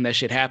fucked up when that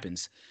shit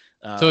happens.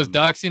 So is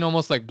doxing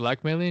almost like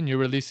blackmailing? You're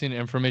releasing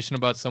information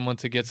about someone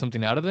to get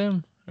something out of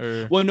them?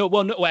 Or no,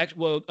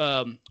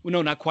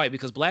 not quite,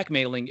 because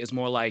blackmailing is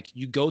more like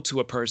you go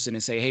to a person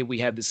and say, hey, we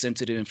have this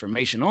sensitive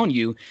information on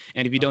you,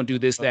 and if you don't do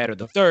this, that, or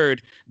the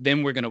third,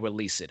 then we're going to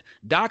release it.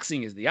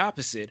 Doxing is the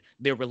opposite.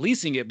 They're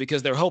releasing it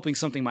because they're hoping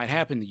something might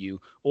happen to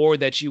you, or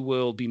that you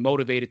will be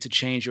motivated to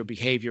change your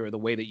behavior or the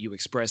way that you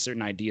express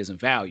certain ideas and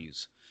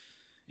values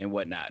and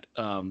whatnot.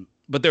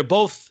 But they're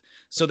both,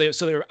 so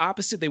they're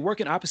opposite. They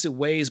work in opposite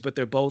ways, but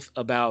they're both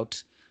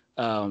about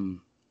you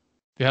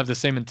have the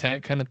same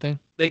intent, kind of thing.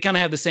 They kind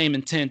of have the same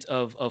intent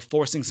of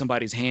forcing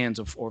somebody's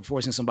hands or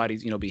forcing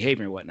somebody's, you know,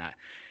 behavior and whatnot.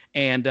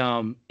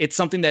 And it's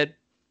something that,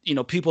 you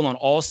know, people on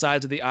all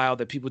sides of the aisle,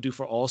 that people do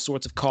for all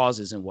sorts of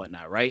causes and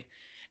whatnot, right?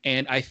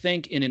 And I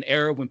think in an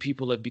era when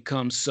people have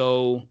become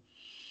so,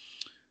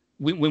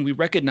 when we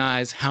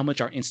recognize how much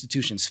our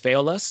institutions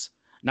fail us,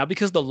 not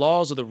because the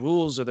laws or the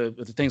rules or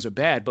the things are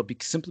bad, but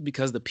simply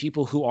because the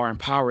people who are in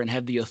power and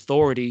have the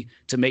authority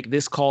to make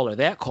this call or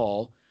that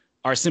call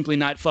are simply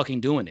not fucking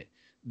doing it.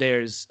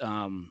 There's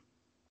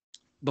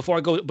before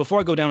I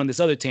go down on this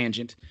other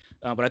tangent,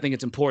 but I think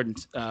it's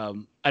important.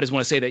 I just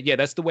want to say that, yeah,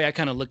 that's the way I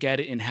kind of look at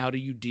it. And how do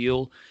you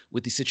deal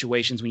with these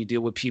situations when you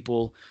deal with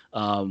people,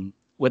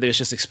 whether it's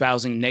just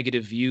espousing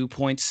negative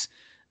viewpoints,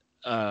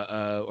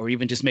 or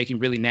even just making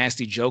really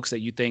nasty jokes that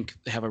you think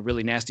have a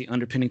really nasty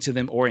underpinning to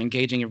them, or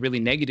engaging in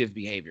really negative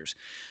behaviors.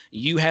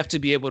 You have to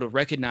be able to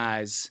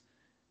recognize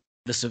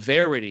the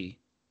severity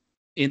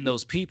in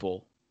those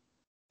people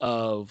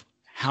of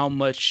how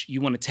much you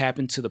want to tap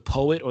into the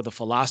poet or the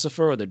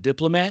philosopher or the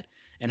diplomat,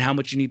 and how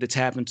much you need to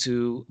tap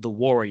into the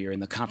warrior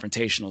and the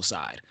confrontational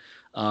side.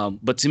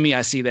 But to me,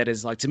 I see that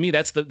as like, to me,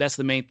 that's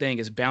the main thing,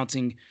 is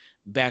bouncing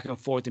back and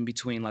forth in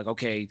between, like,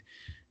 okay,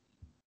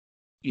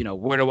 you know,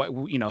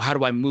 how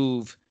do I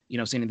move, you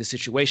know, saying in this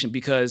situation,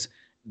 because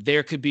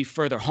there could be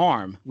further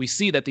harm. We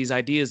see that these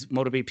ideas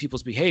motivate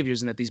people's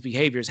behaviors, and that these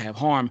behaviors have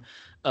harm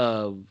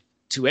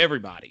to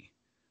everybody.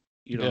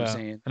 You know what I'm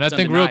saying? And I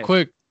think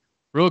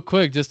real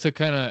quick, just to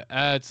kind of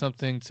add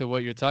something to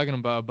what you're talking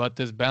about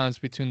this balance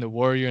between the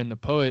warrior and the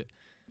poet.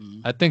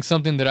 Mm-hmm. I think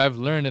something that I've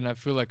learned, and I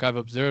feel like I've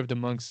observed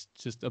amongst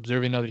just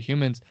observing other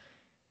humans,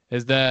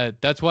 is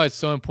that's why it's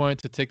so important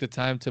to take the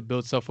time to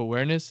build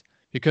self-awareness,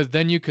 because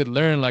then you could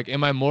learn, like,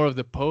 am I more of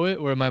the poet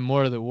or am I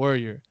more of the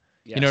warrior?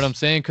 Yes. You know what I'm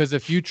saying? Because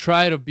if you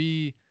try to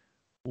be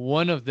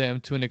one of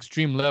them to an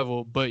extreme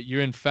level, but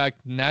you're in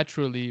fact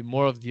naturally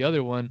more of the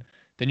other one,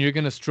 then you're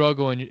going to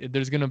struggle, and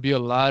there's going to be a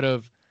lot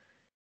of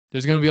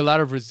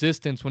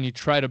resistance when you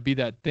try to be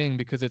that thing,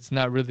 because it's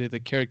not really the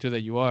character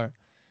that you are.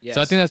 Yes.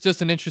 So I think that's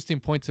just an interesting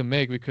point to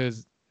make,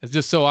 because it's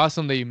just so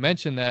awesome that you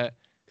mentioned that,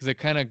 because it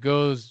kind of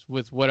goes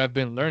with what I've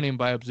been learning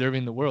by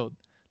observing the world.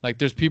 Like,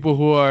 there's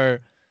people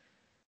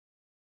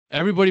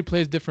everybody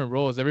plays different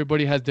roles.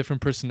 Everybody has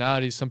different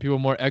personalities. Some people are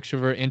more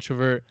extrovert,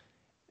 introvert.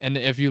 And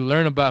if you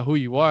learn about who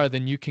you are,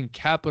 then you can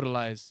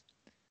capitalize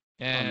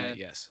and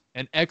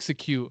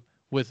execute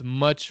with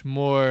much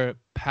more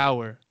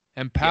power,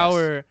 and Yes.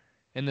 power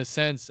in the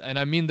sense, and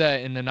I mean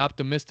that in an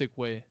optimistic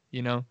way,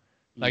 you know,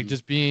 like Mhm.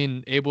 just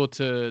being able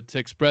to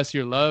express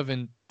your love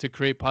and to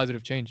create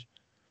positive change.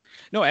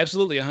 No,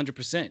 absolutely,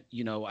 100%.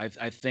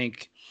 I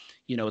think,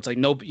 it's like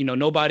no,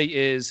 nobody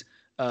is.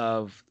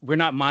 We're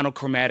not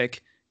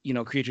monochromatic,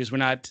 creatures. We're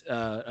not.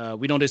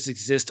 We don't just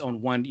exist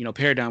on one,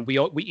 paradigm.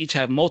 We each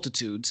have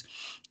multitudes,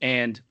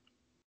 and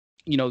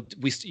at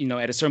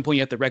a certain point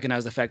you have to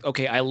recognize the fact,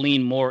 okay, I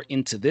lean more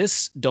into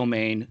this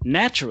domain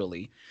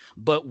naturally,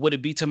 but would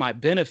it be to my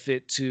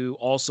benefit to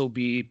also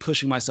be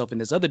pushing myself in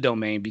this other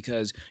domain,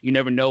 because you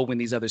never know when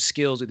these other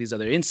skills or these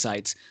other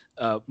insights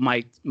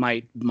might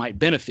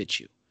benefit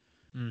you,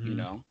 you Mm-hmm.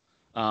 know.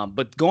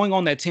 But going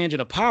on that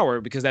tangent of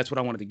power, because that's what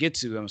I wanted to get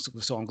to,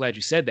 so I'm glad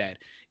you said that,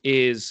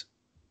 is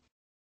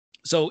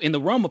so in the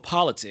realm of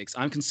politics,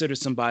 I'm considered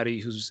somebody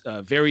who's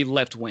very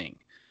left wing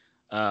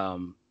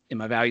in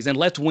my values. And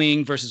left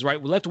wing versus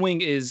right. Left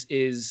wing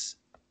is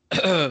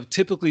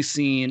typically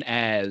seen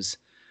as,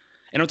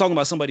 and I'm talking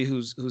about somebody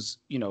who's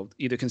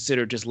either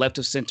considered just left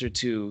of center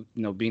to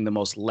being the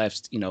most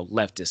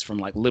leftist, from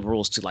like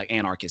liberals to like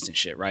anarchists and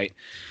shit, right?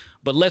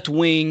 But left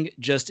wing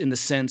just in the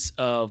sense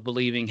of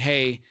believing,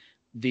 hey,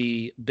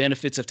 the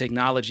benefits of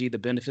technology, the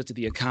benefits of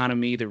the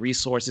economy, the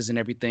resources and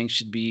everything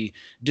should be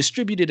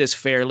distributed as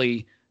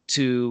fairly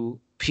to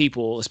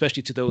people,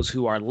 especially to those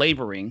who are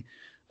laboring,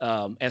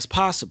 as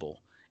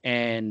possible.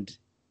 And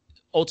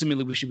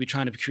ultimately, we should be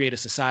trying to create a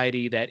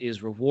society that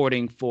is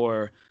rewarding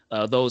for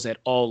those at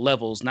all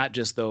levels, not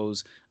just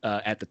those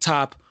at the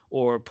top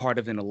or part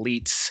of an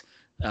elite's,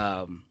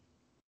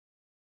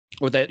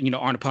 or that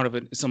aren't a part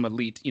of some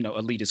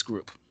elitist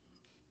group.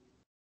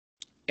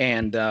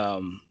 And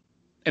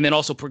then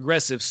also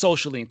progressive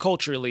socially and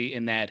culturally,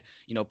 in that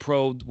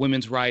pro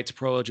women's rights,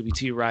 pro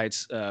LGBT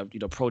rights,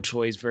 pro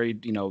choice, very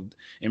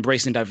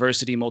embracing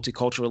diversity,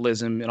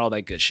 multiculturalism, and all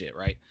that good shit,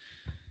 right?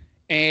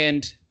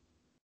 And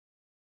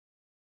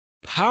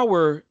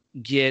power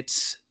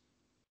gets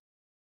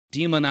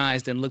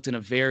demonized and looked in a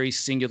very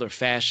singular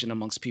fashion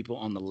amongst people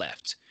on the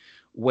left,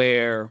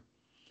 where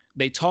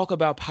they talk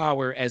about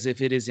power as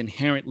if it is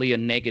inherently a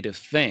negative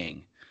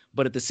thing.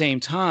 But at the same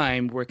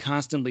time, we're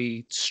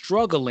constantly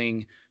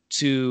struggling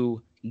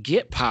to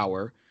get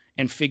power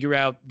and figure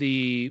out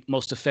the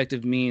most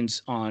effective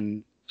means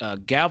on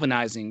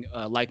galvanizing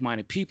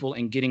like-minded people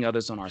and getting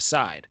others on our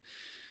side.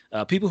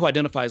 People who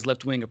identify as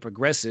left-wing or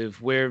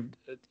progressive, we're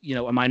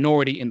a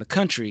minority in the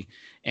country,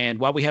 and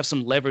while we have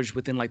some leverage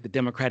within like the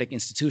democratic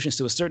institutions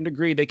to a certain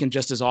degree, they can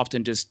just as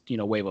often just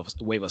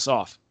wave us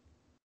off.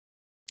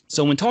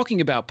 So when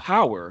talking about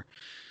power,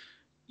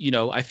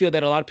 I feel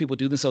that a lot of people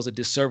do themselves a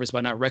disservice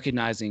by not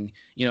recognizing,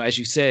 as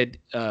you said,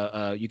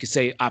 you could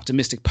say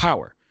optimistic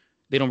power.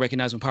 They don't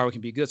recognize when power can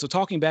be good. So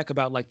talking back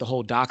about like the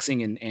whole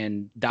doxing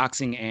and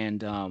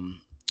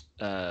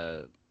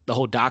the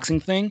whole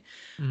doxing thing,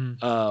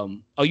 Mm-hmm.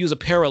 I'll use a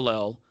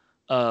parallel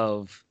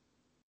of,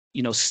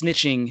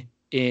 snitching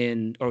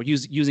or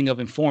using of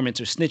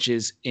informants or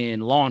snitches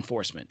in law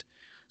enforcement.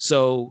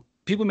 So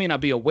people may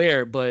not be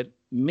aware, but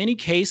many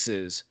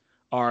cases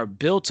are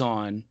built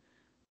on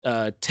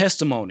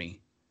testimony,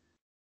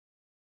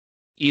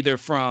 either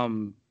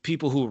from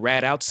people who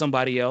rat out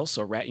somebody else,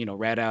 or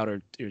rat out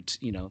or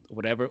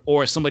whatever,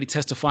 or somebody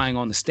testifying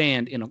on the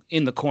stand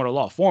in the court of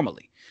law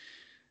formally.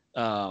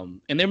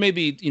 And there may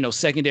be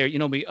secondary,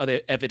 be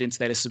other evidence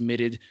that is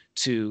submitted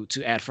to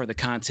add further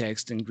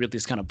context and really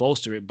just kind of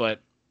bolster it.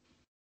 But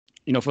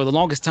for the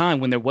longest time,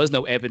 when there was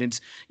no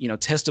evidence,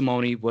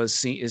 testimony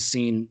is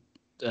seen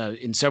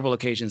in several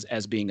occasions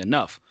as being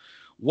enough.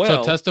 So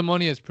Well,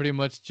 testimony is pretty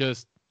much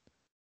just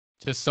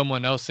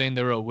someone else saying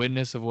they were a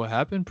witness of what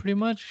happened, pretty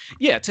much.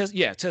 yeah,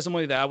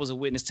 testimony that I was a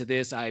witness to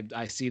this,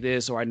 I see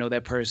this, or I know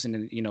that person,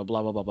 and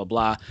blah blah blah blah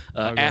blah.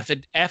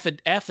 Okay.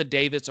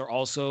 Affidavits are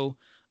also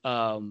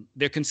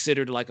they're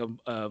considered like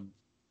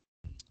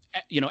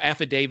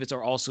affidavits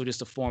are also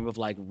just a form of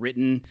like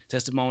written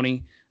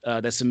testimony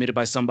that's submitted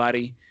by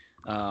somebody.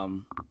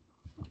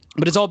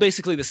 But it's all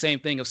basically the same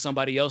thing of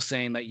somebody else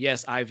saying that,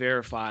 yes, I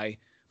verify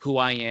who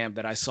I am,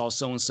 that I saw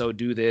so-and-so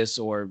do this,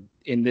 or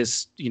in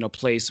this,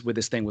 place where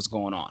this thing was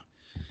going on.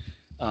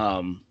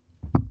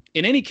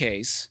 In any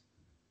case,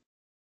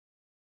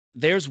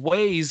 there's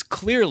ways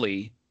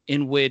clearly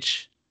in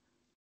which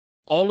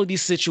all of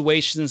these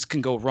situations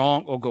can go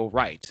wrong or go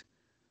right,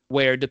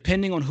 where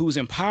depending on who's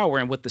in power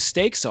and what the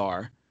stakes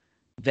are,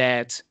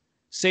 that,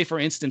 say, for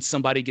instance,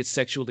 somebody gets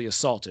sexually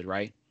assaulted,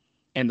 right?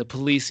 And the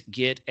police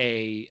get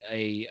they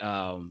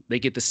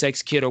get the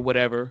sex kit or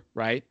whatever,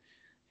 right?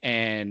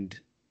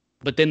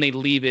 But then they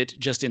leave it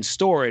just in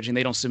storage and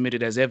they don't submit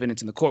it as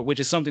evidence in the court,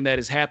 which is something that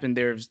has happened.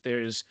 There's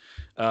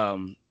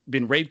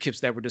been rape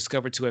kits that were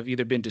discovered to have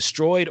either been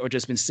destroyed or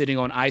just been sitting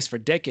on ice for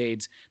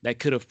decades that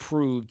could have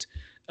proved,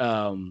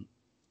 saying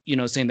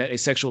that a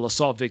sexual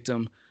assault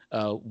victim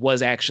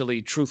was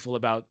actually truthful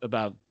about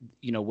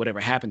whatever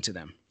happened to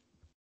them.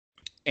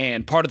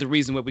 And part of the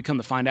reason what we come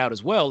to find out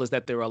as well is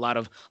that there are a lot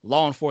of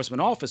law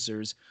enforcement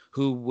officers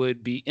who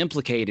would be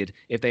implicated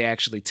if they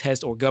actually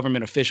test, or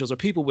government officials or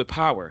people with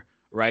power,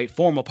 right?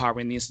 Formal power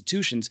in the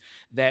institutions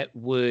that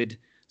would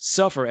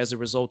suffer as a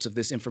result of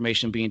this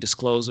information being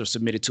disclosed or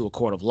submitted to a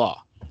court of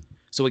law.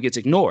 So it gets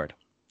ignored.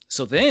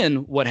 So then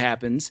what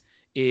happens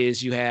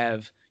is you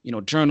have,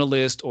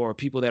 journalists or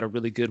people that are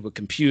really good with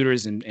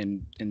computers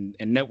and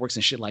networks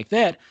and shit like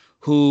that,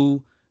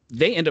 who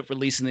they end up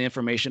releasing the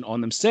information on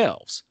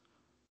themselves.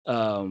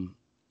 Or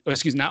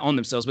excuse me, not on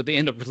themselves, but they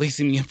end up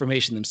releasing the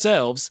information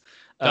themselves.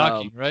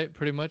 Docking, right?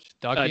 Pretty much.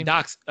 Docking.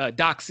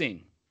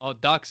 Doxing. Oh,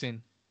 doxing.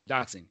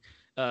 Doxing.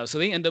 So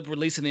they end up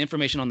releasing the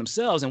information on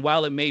themselves. And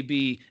while it may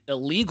be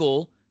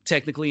illegal,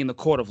 technically in the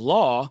court of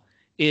law,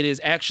 it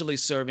is actually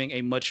serving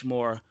a much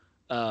more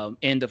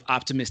end of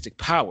optimistic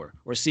power,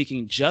 or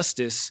seeking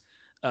justice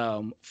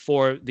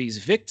for these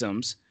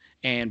victims,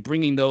 and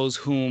bringing those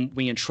whom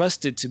we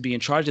entrusted to be in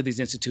charge of these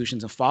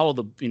institutions and follow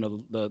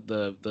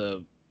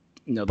the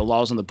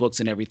laws on the books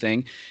and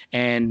everything,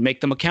 and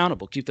make them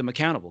accountable, keep them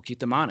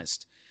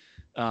honest.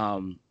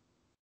 And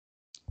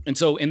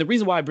the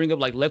reason why I bring up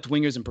like left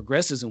wingers and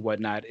progressives and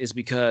whatnot is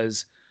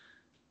because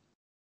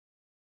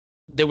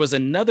there was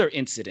another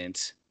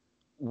incident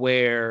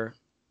where,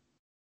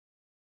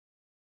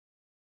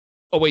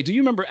 oh wait, do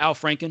you remember Al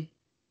Franken?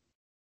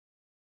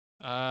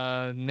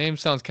 Name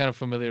sounds kind of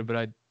familiar, but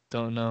I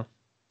don't know.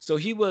 So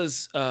he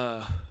was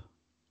a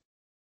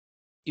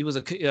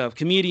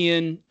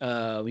comedian.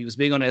 He was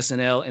big on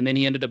SNL, and then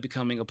he ended up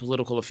becoming a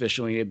political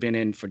official. He had been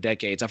in for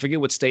decades. I forget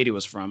what state he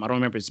was from. I don't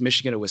remember. It's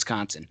Michigan or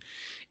Wisconsin.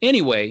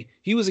 Anyway,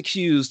 he was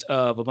accused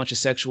of a bunch of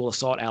sexual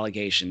assault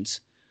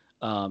allegations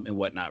and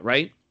whatnot,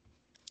 right?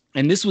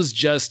 And this was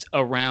just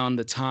around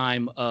the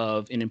time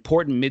of an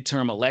important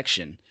midterm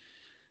election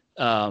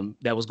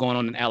that was going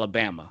on in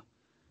Alabama,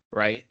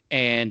 right?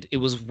 And it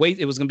was going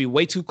to be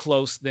way too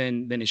close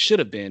than it should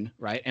have been,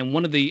 right? And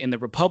the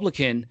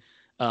Republican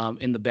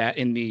in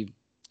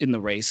the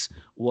race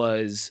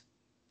was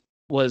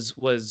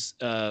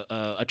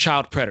a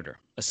child predator,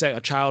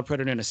 a child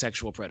predator and a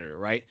sexual predator,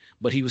 right?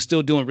 But he was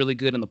still doing really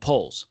good in the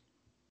polls.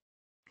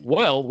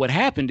 Well, what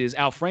happened is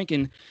Al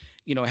Franken,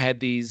 had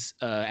these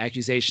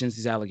accusations,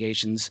 these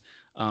allegations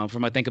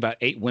from I think about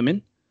 8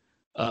 women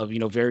of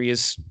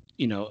various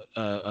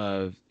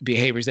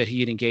behaviors that he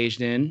had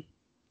engaged in,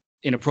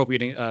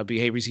 inappropriate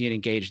behaviors he had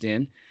engaged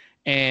in,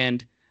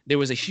 and there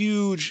was a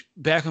huge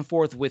back and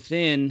forth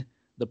within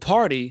the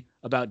party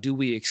about, do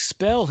we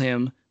expel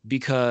him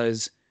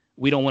because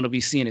we don't want to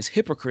be seen as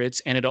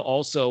hypocrites, and it'll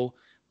also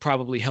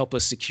probably help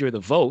us secure the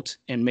vote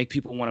and make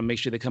people want to make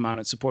sure they come out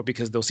and support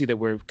because they'll see that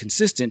we're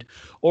consistent,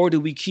 or do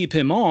we keep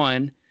him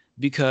on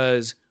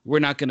because we're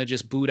not going to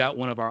just boot out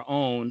one of our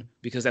own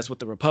because that's what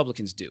the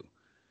Republicans do.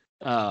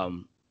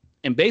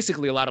 And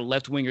basically a lot of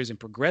left wingers and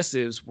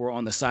progressives were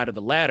on the side of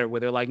the latter,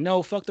 where they're like,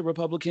 no, fuck the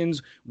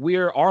Republicans.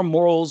 Our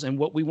morals and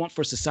what we want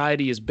for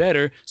society is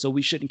better. So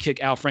we shouldn't kick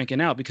Al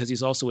Franken out because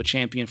he's also a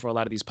champion for a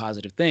lot of these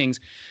positive things.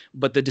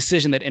 But the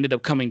decision that ended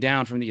up coming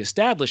down from the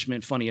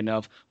establishment, funny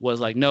enough, was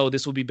like, no,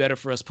 this will be better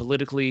for us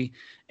politically.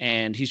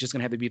 And he's just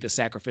going to have to be the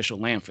sacrificial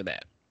lamb for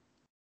that.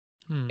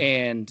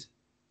 And,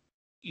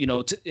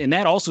 and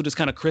that also just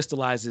kind of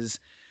crystallizes,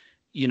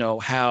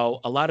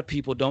 how a lot of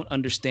people don't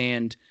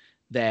understand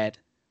that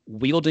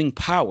wielding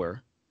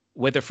power,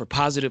 whether for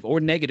positive or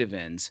negative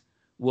ends,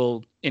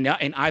 will in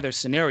either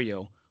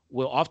scenario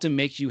will often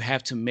make you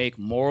have to make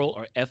moral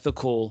or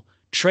ethical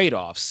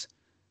trade-offs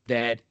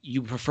that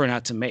you prefer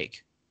not to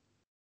make.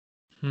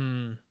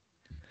 Yeah,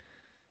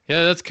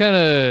 that's kind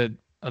of,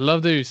 I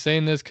love that you're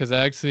saying this because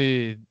I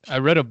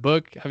read a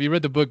book. Have you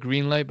read the book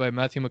Green Light by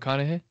Matthew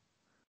McConaughey?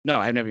 No,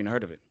 I've never even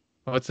heard of it.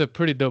 Oh, it's a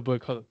pretty dope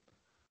book. Hold on.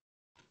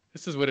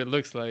 This is what it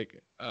looks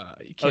like.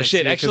 You can't oh shit! See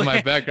it actually, my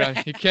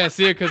background. You can't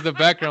see it because the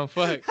background.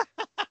 Fuck.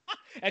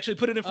 Actually,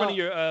 put it in front of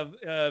your.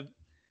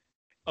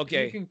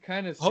 Okay. You can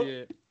kind of see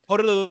it. Hold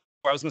it a little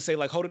more. I was gonna say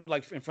hold it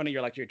like in front of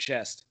your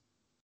chest.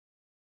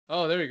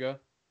 Oh, there you go.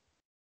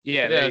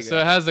 Yeah. Yeah. So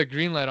it has a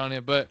green light on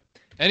it, but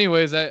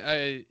anyways,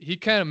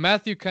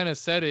 Matthew kind of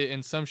said it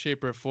in some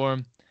shape or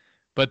form,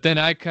 but then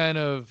I kind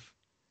of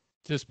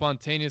just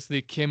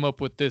spontaneously came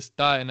up with this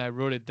thought and I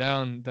wrote it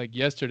down like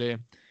yesterday.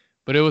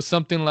 But it was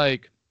something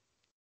like,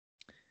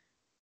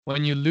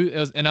 when you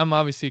lose, and I'm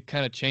obviously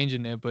kind of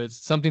changing it, but it's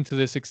something to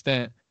this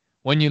extent.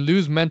 When you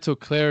lose mental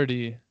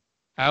clarity,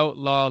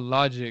 outlaw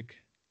logic.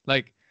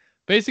 Like,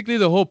 basically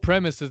the whole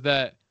premise is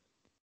that,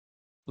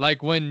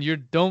 like, when you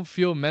don't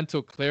feel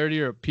mental clarity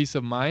or peace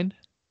of mind,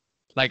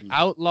 like,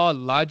 outlaw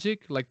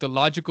logic, like the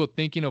logical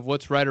thinking of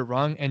what's right or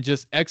wrong, and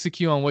just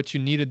execute on what you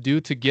need to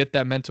do to get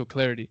that mental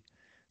clarity.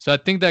 So I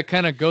think that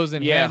kind of goes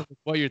in hand with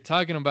what you're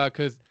talking about,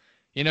 because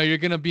you're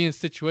going to be in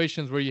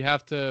situations where you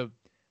have to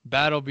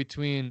battle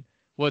between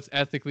what's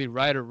ethically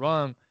right or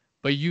wrong,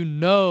 but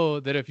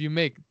that if you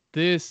make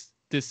this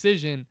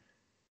decision,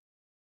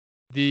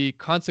 the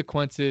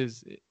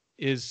consequences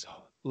is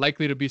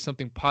likely to be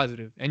something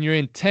positive, and your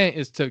intent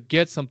is to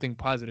get something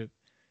positive.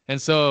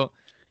 And so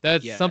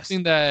that's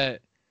something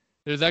that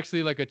there's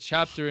actually like a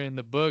chapter in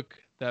the book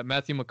that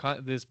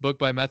this book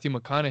by Matthew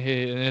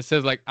McConaughey, and it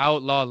says like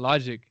outlaw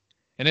logic,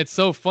 and it's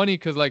so funny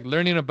because like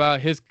learning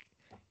about his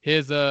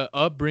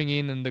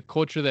upbringing and the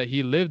culture that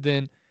he lived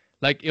in,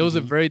 like it was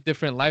a very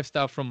different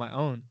lifestyle from my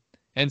own,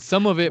 and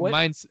some of it What?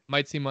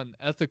 might seem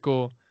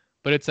unethical,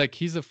 but it's like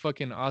he's a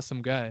fucking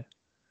awesome guy.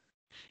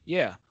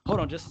 Yeah. Hold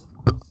on, just.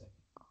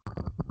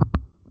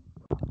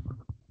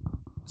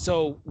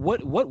 So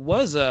what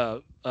was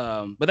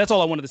but that's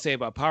all I wanted to say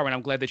about Power, and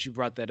I'm glad that you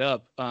brought that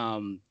up. I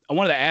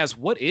wanted to ask,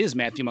 what is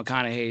Matthew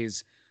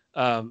McConaughey's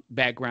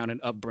background and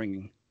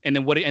upbringing, and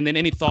then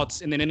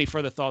any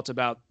further thoughts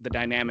about the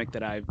dynamic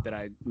that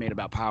I made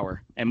about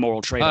power and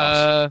moral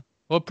trade-offs.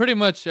 Well, pretty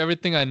much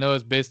everything I know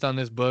is based on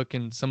this book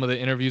and some of the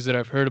interviews that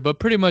I've heard. But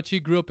pretty much he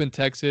grew up in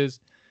Texas,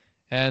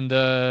 and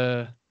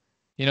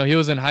you know, he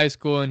was in high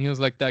school and he was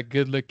like that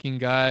good-looking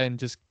guy and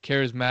just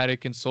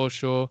charismatic and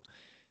social.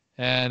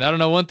 And I don't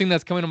know, one thing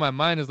that's coming to my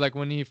mind is like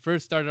when he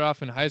first started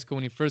off in high school,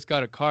 when he first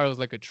got a car, it was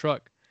like a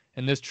truck.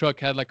 And this truck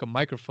had like a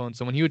microphone.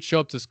 So when he would show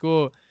up to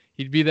school,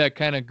 he'd be that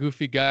kind of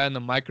goofy guy on the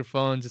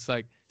microphone, just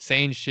like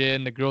saying shit,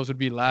 and the girls would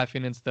be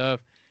laughing and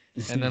stuff.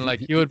 And then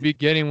like he would be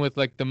getting with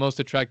like the most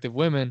attractive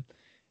women.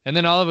 And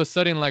then all of a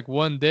sudden, like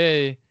one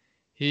day,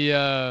 he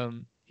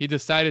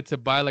decided to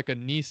buy like a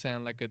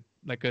Nissan, like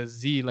a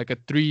Z, like a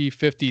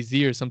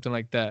 350Z or something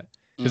like that.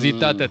 Because he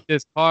thought that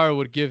this car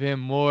would give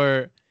him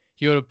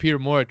he would appear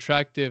more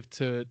attractive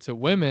to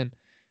women.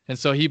 And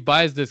so he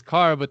buys this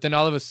car, but then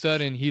all of a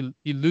sudden he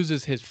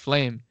loses his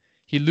flame.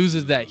 He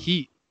loses that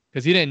heat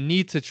because he didn't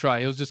need to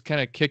try. He was just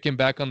kind of kicking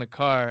back on the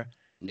car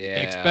and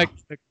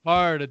expect the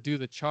car to do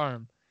the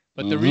charm.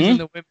 But the reason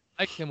the women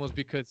liked him was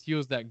because he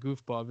was that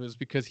goofball. It was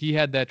because he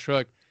had that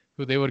truck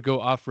who they would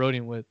go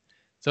off-roading with.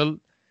 So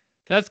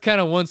that's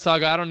kind of one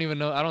saga. I don't even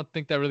know. I don't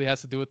think that really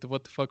has to do with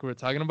what the fuck we were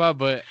talking about.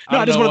 But no,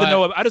 I just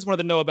wanted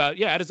to know about.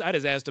 Yeah, I just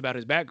asked about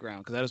his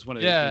background because I just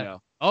wanted to, you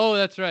know. Oh,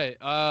 that's right.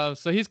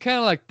 So he's kind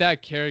of like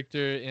that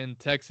character in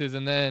Texas,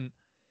 and then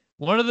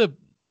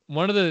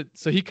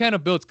so he kind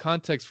of builds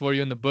context for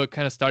you in the book,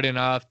 kind of starting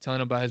off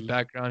telling about his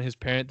background, his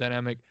parent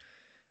dynamic.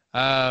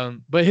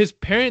 But his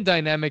parent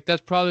dynamic,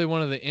 that's probably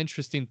one of the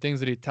interesting things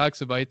that he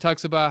talks about. He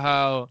talks about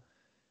how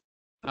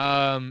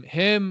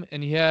him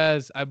and he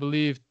has, I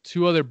believe,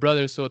 2 other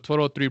brothers, so a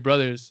total of 3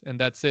 brothers, and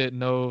that's it,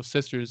 no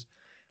sisters.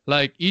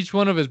 Like each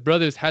one of his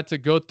brothers had to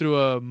go through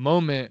a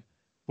moment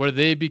where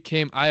they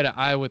became eye to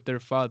eye with their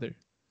father.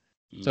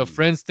 So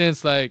for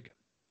instance, like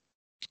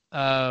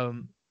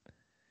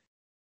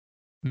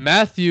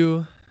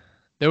Matthew,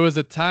 there was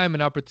a time,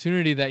 an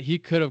opportunity that he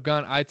could have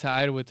gone eye to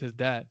eye with his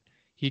dad.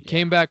 He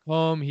came back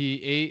home,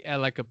 he ate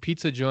at like a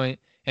pizza joint,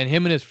 and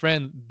him and his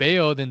friend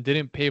bailed and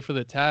didn't pay for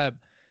the tab.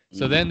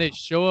 So then they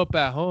show up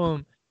at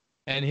home,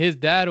 and his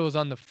dad was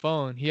on the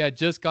phone. He had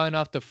just gotten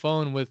off the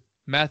phone with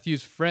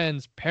Matthew's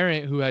friend's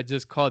parent who had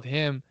just called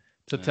him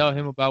to tell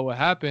him about what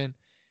happened.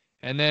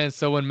 And then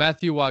so when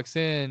Matthew walks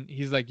in,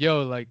 he's like,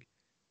 yo, like,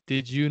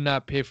 did you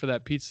not pay for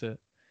that pizza?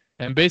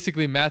 And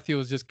basically Matthew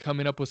was just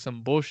coming up with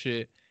some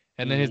bullshit.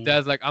 And then his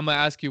dad's like, I'm going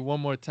to ask you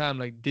one more time,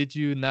 like, did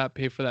you not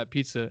pay for that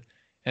pizza?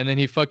 And then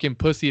he fucking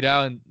pussied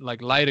out and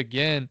like lied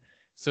again.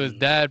 So his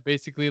dad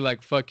basically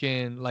like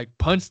fucking like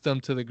punched him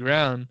to the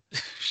ground.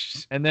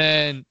 And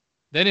then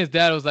his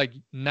dad was like,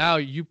 now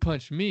you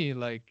punch me.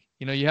 Like,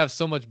 you know, you have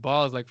so much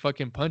balls, like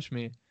fucking punch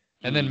me.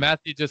 And then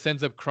Matthew just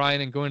ends up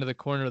crying and going to the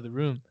corner of the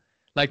room.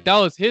 Like that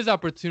was his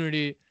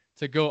opportunity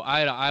to go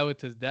eye to eye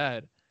with his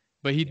dad,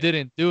 but he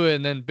didn't do it.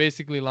 And then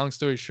basically, long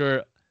story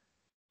short,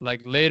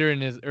 like later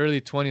in his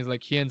early 20s,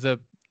 like he ends up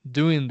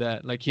doing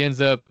that. Like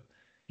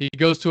he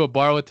goes to a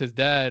bar with his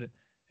dad,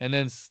 and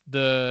then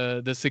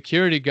the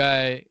security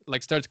guy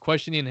like starts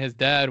questioning his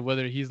dad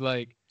whether he's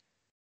like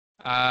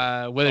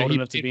whether old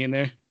enough to be in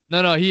there.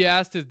 No, he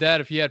asked his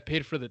dad if he had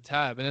paid for the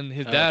tab, and then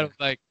his dad was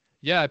like,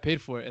 yeah, I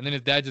paid for it. And then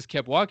his dad just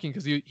kept walking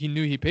because he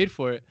knew he paid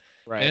for it.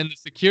 Right. And the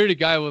security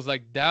guy was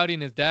like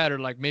doubting his dad, or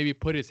like maybe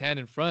put his hand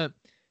in front.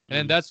 And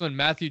then that's when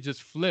Matthew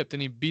just flipped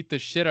and he beat the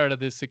shit out of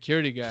this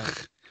security guy.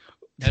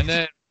 And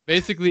then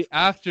basically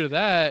after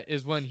that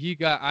is when he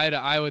got eye to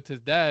eye with his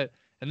dad.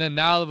 And then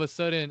now all of a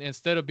sudden,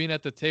 instead of being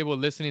at the table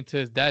listening to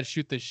his dad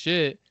shoot the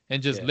shit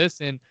and just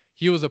listen,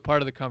 he was a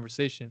part of the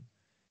conversation.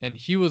 And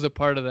he was a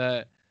part of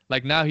that.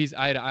 Like now he's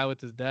eye to eye with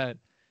his dad.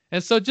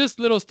 And so just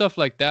little stuff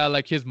like that.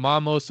 Like his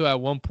mom also at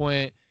one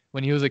point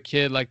when he was a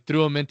kid, like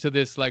threw him into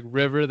this like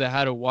river that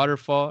had a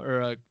waterfall,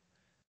 or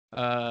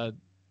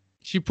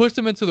she pushed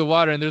him into the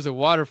water and there's a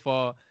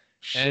waterfall.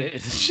 And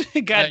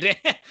goddamn.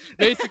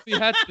 He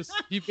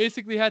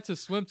basically had to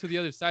swim to the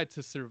other side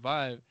to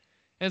survive.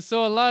 And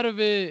so a lot of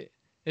it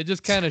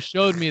just kind of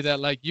showed me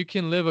that like you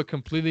can live a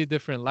completely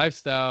different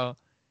lifestyle,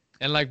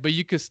 and like, but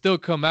you could still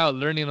come out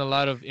learning a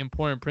lot of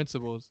important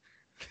principles.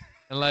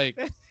 And like,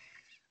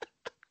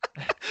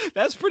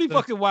 that's pretty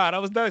fucking wild. I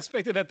was not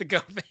expecting that to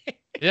go there.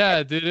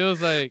 Yeah, dude, it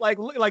was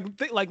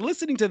like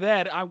listening to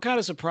that. I'm kind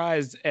of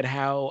surprised at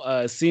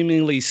how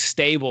seemingly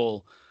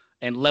stable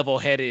and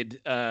level-headed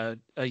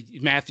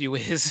Matthew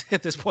is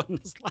at this point in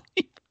his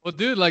life. Well,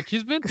 dude, like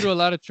he's been through a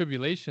lot of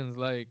tribulations.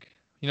 Like,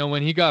 you know,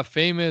 when he got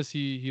famous,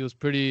 he was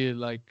pretty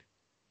like,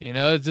 you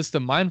know, it's just a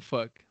mind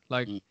fuck.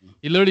 Like Mhm.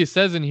 he literally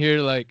says in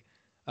here, like,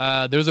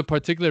 there's a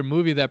particular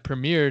movie that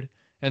premiered,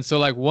 and so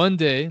like one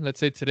day, let's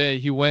say today,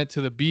 he went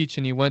to the beach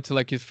and he went to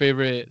like his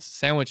favorite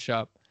sandwich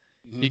shop.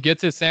 He Mhm.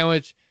 gets his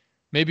sandwich.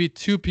 Maybe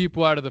two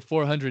people out of the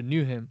 400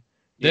 knew him.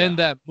 Then Yeah.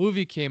 that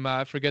movie came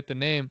out. I forget the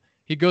name.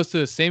 He goes to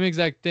the same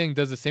exact thing,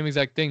 does the same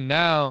exact thing.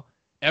 Now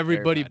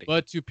everybody Everybody.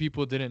 but two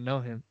people didn't know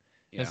him.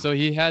 And Yeah. so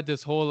he had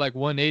this whole like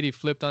 180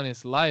 flipped on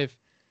his life.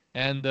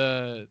 And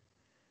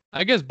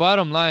I guess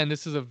bottom line,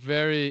 this is a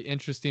very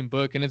interesting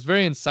book and it's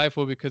very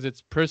insightful because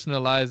it's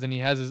personalized and he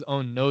has his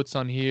own notes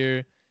on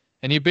here.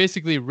 And he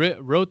basically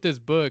wrote this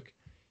book.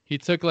 He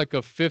took like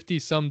a 50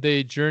 some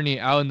day journey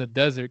out in the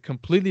desert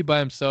completely by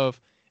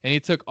himself. And he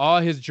took all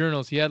his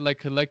journals. He had like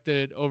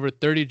collected over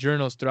 30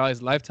 journals throughout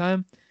his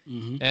lifetime.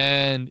 Mhm.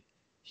 And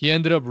he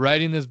ended up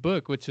writing this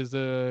book, which is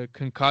a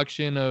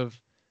concoction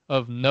of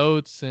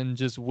notes and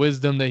just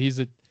wisdom that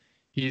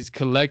he's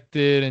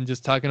collected and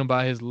just talking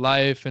about his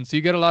life. And so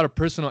you get a lot of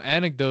personal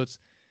anecdotes,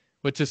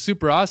 which is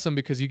super awesome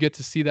because you get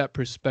to see that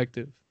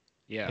perspective,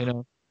 Yeah. you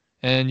know,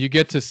 and you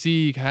get to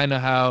see kind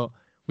of how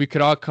we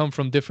could all come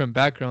from different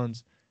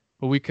backgrounds,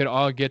 but we could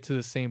all get to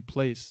the same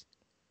place.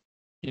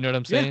 You know what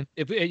I'm Yeah.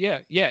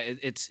 saying? Yeah.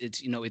 It's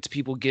it's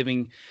people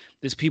giving,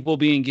 there's people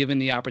being given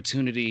the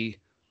opportunity,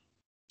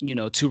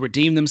 to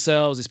redeem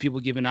themselves. There's people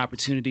given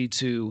opportunity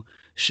to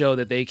show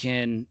that they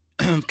can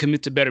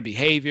commit to better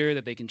behavior,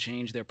 that they can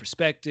change their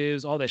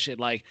perspectives, all that shit.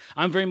 Like,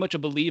 I'm very much a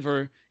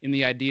believer in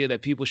the idea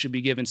that people should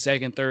be given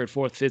second, third,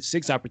 fourth, fifth,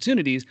 sixth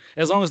opportunities,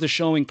 as long as they're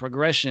showing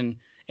progression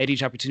at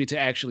each opportunity to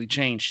actually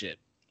change shit.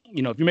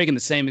 If you're making the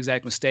same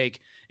exact mistake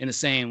in the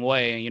same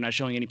way and you're not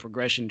showing any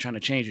progression trying to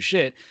change your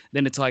shit,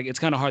 then it's like, it's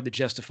kind of hard to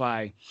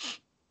justify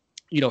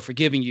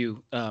forgiving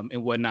you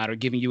and whatnot, or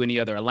giving you any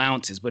other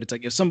allowances. But it's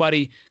like, if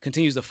somebody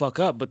continues to fuck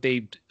up, but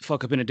they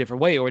fuck up in a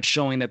different way, or it's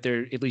showing that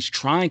they're at least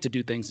trying to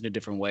do things in a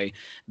different way,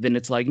 then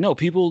it's like, no,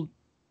 people,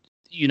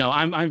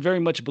 I'm very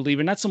much a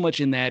believer, not so much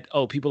in that,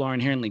 oh, people are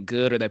inherently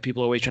good or that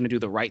people are always trying to do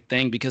the right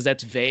thing, because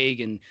that's vague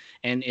and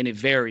it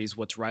varies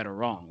what's right or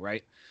wrong,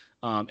 right?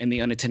 And the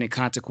unintended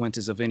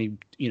consequences of any,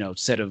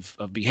 set of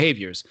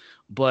behaviors.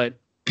 But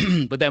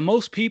but that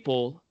most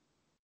people,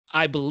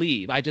 I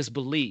just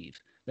believe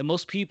that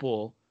most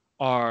people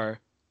are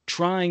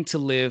trying to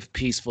live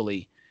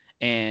peacefully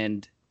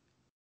and,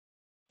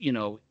 you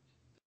know,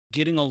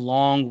 getting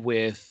along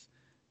with,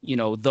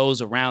 those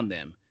around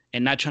them,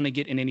 and not trying to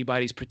get in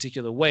anybody's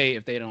particular way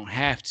if they don't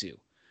have to.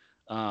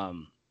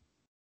 Um,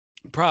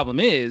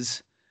 Problem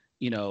is,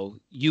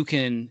 you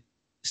can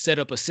set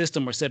up a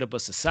system or set up a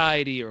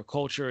society or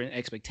culture and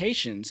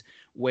expectations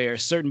where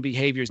certain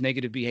behaviors,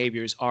 negative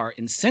behaviors, are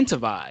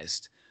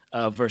incentivized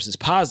versus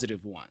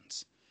positive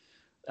ones.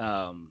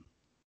 Um,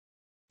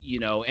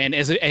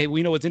 and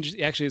we know what's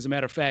interesting, actually, as a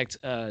matter of fact,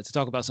 to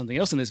talk about something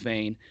else in this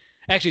vein.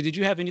 Actually, did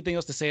you have anything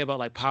else to say about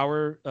like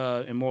power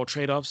and moral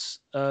trade-offs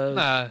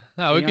Nah, we could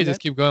beyond just that?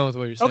 keep going with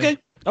what you're saying. Okay,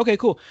 okay,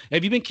 cool.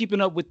 Have you been keeping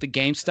up with the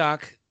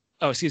GameStop?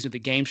 Oh, excuse me, the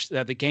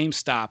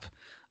GameStop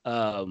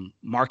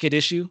market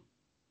issue?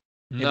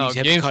 No,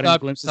 Have you caught any GameStop,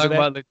 glimpses of talking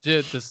that? about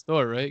legit the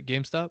store, right?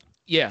 GameStop?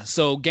 Yeah.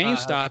 So Uh,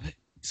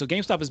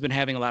 GameStop has been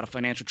having a lot of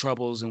financial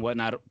troubles and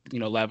whatnot.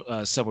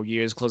 Several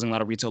years, closing a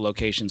lot of retail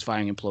locations,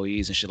 firing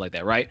employees and shit like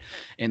that, right?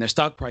 And their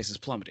stock price is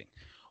plummeting.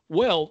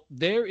 Well,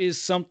 there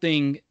is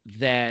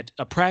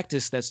a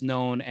practice that's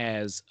known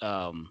as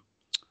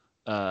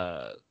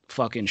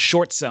fucking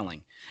short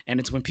selling, and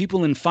it's when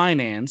people in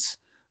finance,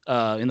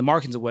 in the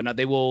markets and whatnot,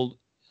 they will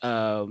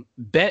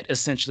bet,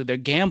 essentially they're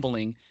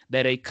gambling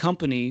that a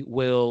company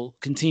will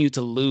continue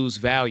to lose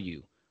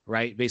value,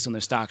 right, based on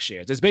their stock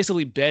shares. It's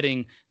basically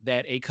betting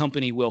that a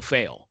company will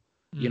fail,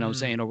 you know what I'm mm,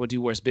 saying, or will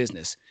do worse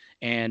business.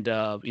 And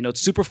it's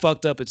super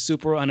fucked up, it's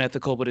super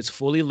unethical, but it's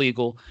fully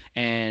legal.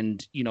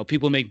 And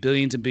people make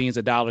billions and billions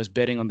of dollars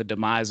betting on the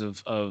demise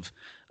of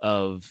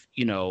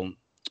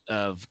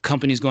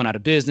companies going out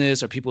of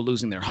business or people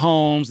losing their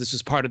homes. This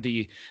was part of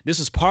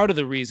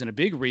the reason, a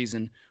big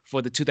reason,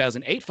 for the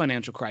 2008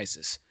 financial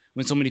crisis,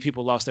 when so many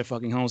people lost their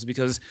fucking homes,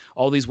 because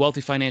all these wealthy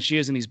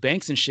financiers and these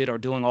banks and shit are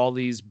doing all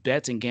these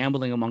bets and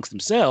gambling amongst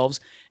themselves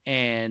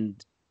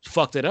and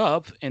fucked it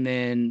up. And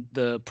then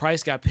the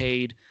price got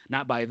paid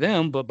not by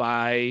them, but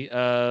by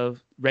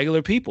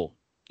regular people.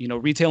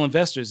 Retail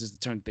investors is the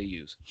term that they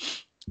use.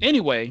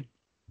 Anyway,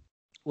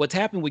 what's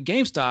happened with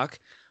GameStop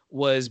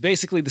was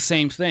basically the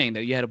same thing.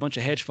 That you had a bunch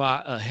of hedge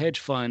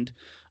funds,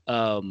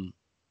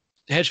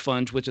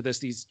 which are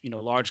these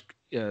large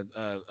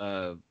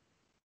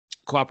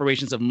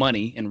cooperations of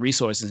money and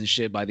resources and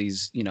shit by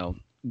these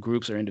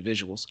groups or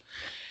individuals,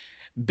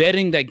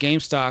 betting that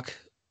GameStop,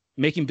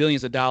 making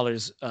billions of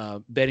dollars,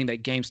 betting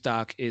that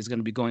GameStop is going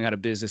to be going out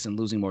of business and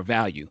losing more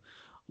value.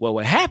 Well,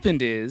 what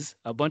happened is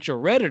a bunch of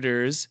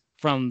Redditors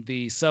from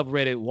the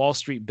subreddit Wall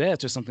Street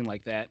Bets or something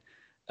like that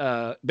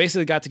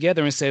basically got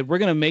together and said, we're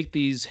going to make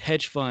these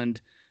hedge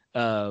fund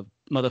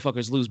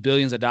motherfuckers lose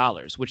billions of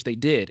dollars, which they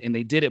did. And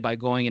they did it by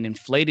going and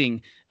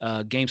inflating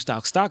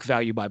GameStop stock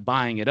value by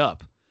buying it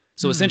up.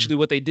 So essentially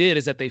what they did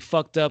is that they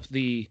fucked up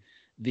the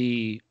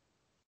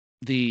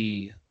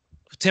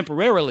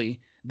temporarily,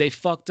 they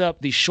fucked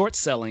up the short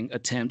selling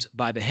attempt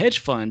by the hedge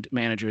fund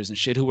managers and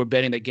shit who were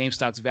betting that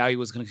GameStop's value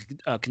was going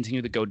to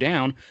continue to go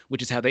down,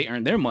 which is how they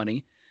earned their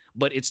money.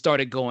 But it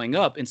started going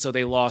up. And so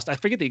they lost, I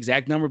forget the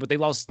exact number, but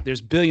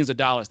there's billions of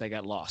dollars that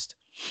got lost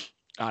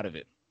out of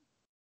it.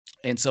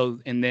 And so,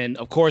 and then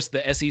of course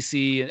the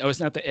SEC, or it's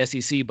not the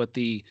SEC, but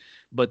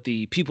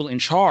the people in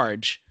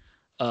charge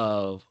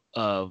of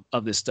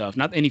this stuff,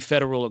 not any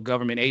federal or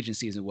government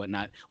agencies and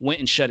whatnot, went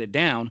and shut it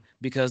down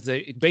because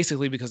they're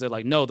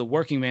like, no, the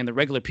working man, the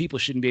regular people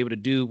shouldn't be able to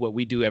do what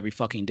we do every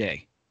fucking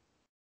day.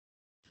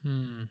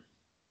 And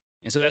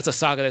so that's a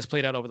saga that's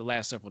played out over the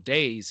last several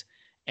days.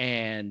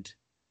 And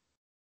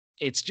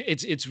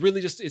it's really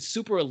just, it's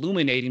super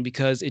illuminating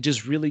because it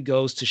just really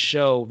goes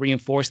to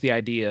reinforce the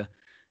idea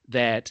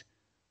that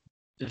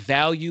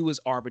value is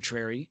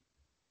arbitrary.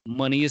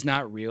 Money is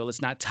not real.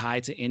 It's not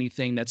tied to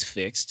anything that's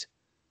fixed.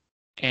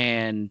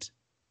 And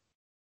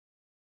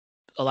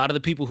a lot of the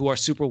people who are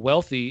super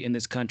wealthy in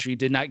this country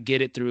did not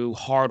get it through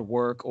hard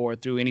work or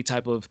through any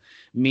type of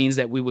means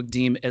that we would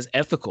deem as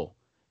ethical.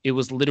 It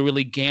was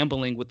literally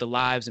gambling with the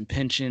lives and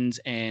pensions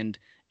and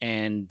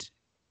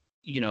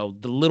you know,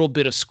 the little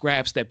bit of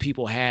scraps that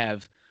people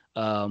have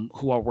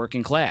who are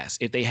working class.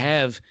 If they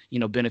have, you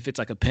know, benefits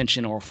like a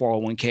pension or a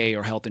 401k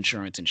or health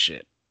insurance and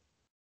shit,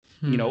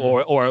 you know,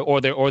 or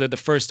they're the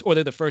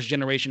first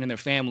generation in their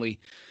family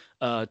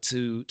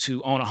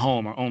to own a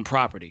home or own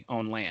property,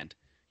 own land.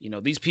 You know,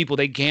 these people,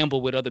 they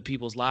gamble with other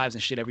people's lives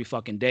and shit every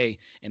fucking day.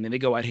 And then they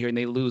go out here and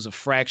they lose a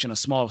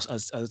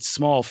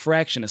small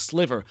fraction, a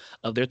sliver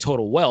of their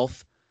total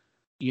wealth,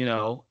 you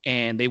know,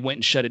 and they went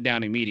and shut it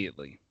down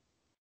immediately.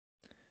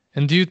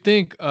 And do you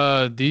think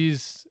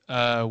these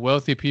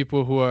wealthy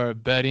people who are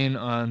betting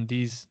on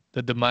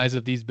the demise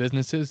of these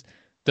businesses,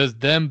 does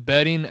them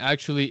betting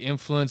actually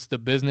influence the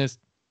business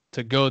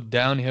to go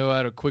downhill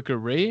at a quicker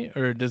rate,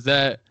 or does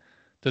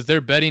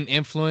their betting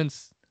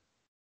influence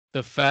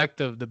the fact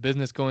of the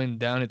business going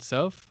down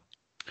itself?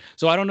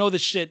 So I don't know the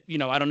shit, you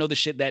know, I don't know the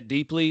shit that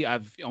deeply.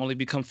 I've only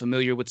become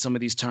familiar with some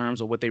of these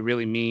terms or what they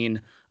really mean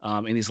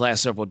in these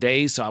last several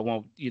days. So I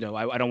won't, you know,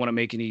 I don't want to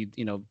make any,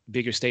 you know,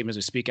 bigger statements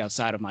or speak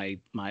outside of my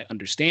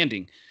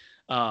understanding.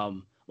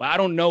 Well, I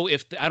don't know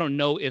if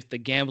the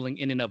gambling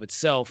in and of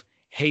itself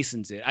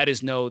hastens it. I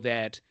just know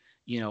that,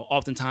 you know,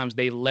 oftentimes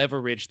they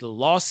leverage the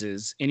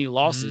losses, any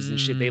losses and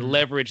shit. They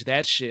leverage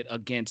that shit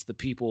against the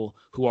people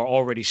who are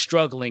already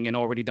struggling and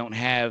already don't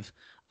have,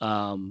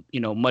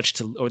 you know, much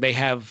to, or they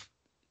have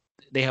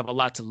a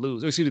lot to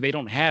lose. Or excuse me, they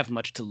don't have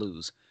much to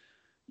lose,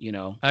 you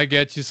know. I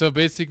get you. So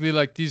basically,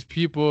 like, these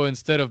people,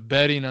 instead of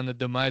betting on the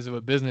demise of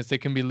a business, they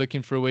can be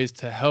looking for ways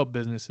to help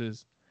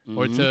businesses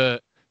or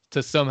to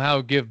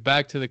somehow give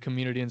back to the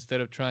community instead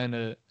of trying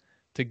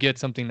to get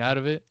something out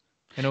of it.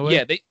 In a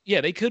way.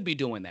 They could be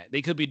doing that.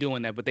 They could be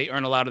doing that, but they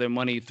earn a lot of their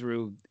money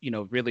through, you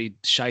know, really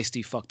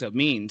shiesty, fucked up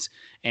means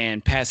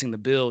and passing the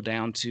bill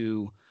down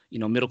to, you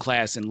know, middle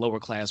class and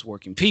lower class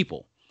working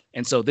people.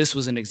 And so this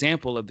was an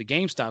example of the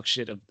GameStop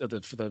shit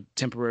for the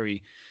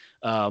temporary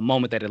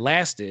moment that it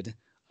lasted,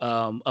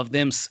 of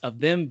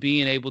them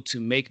being able to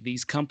make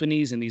these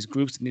companies and these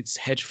groups and these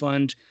hedge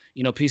fund,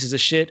 you know, pieces of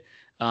shit,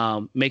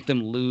 make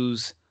them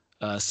lose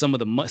some of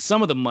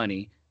the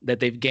money that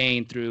they've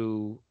gained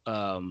through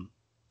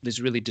this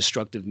really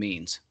destructive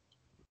means.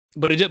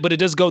 But it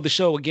does go to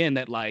show again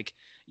that, like,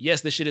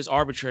 yes, this shit is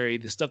arbitrary.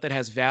 The stuff that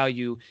has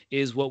value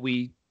is what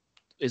we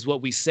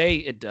say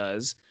it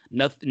does.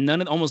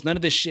 Almost none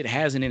of this shit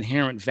has an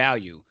inherent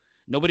value.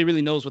 Nobody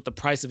really knows what the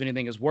price of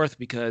anything is worth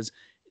because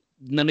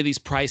none of these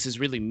prices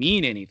really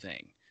mean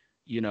anything,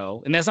 you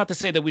know. And that's not to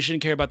say that we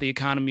shouldn't care about the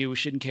economy. We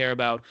shouldn't care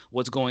about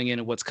what's going in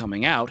and what's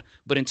coming out.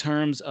 But in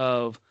terms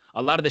of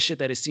a lot of the shit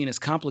that is seen as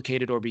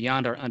complicated or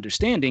beyond our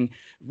understanding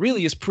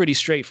really is pretty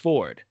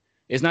straightforward.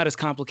 It's not as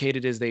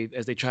complicated as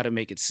they try to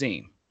make it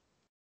seem.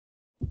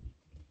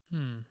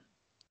 So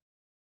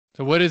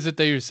what is it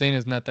that you're saying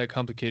is not that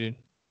complicated?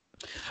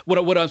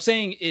 What I'm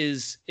saying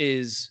is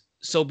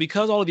so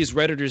because all of these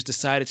Redditors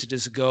decided to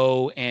just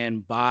go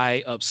and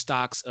buy up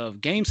stocks of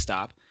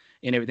GameStop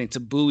and everything to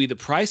buoy the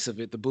price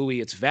of it, to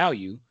buoy its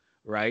value,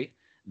 right?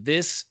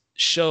 This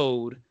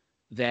showed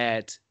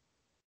that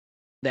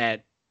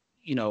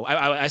you know,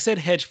 I said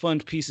hedge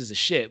fund pieces of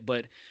shit,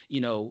 but, you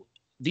know,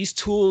 these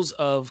tools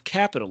of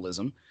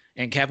capitalism,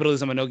 and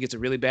capitalism I know gets a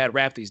really bad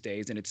rap these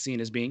days and it's seen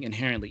as being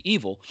inherently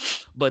evil,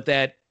 but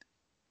that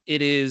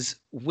it is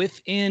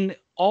within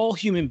all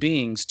human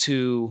beings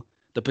to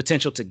the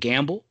potential to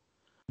gamble,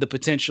 the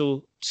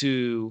potential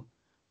to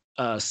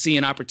see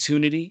an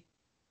opportunity,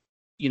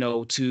 you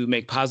know, to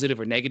make positive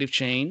or negative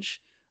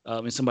change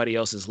in somebody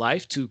else's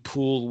life, to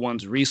pool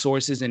one's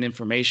resources and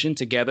information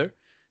together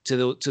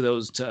to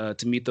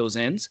meet those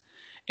ends.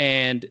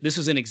 And this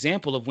was an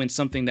example of when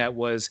something that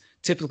was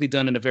typically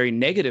done in a very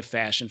negative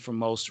fashion for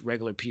most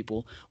regular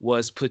people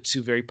was put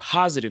to very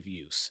positive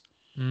use.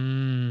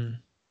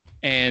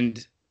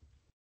 And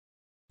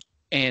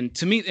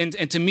to me,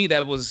 and to me,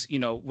 that was, you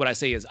know, what I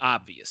say is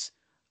obvious.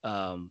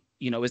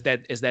 You know, is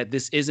that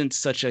this isn't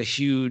such a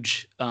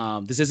huge,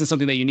 this isn't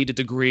something that you need a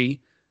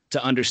degree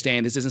to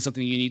understand. This isn't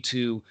something you need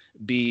to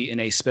be in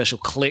a special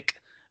clique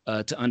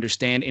to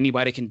understand.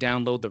 Anybody can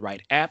download the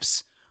right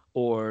apps,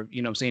 or,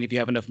 you know what I'm saying, if you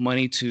have enough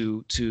money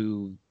to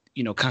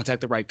you know,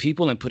 contact the right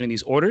people and put in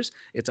these orders.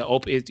 It's a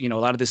open, you know,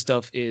 a lot of this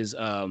stuff is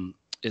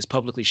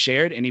publicly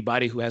shared.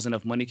 Anybody who has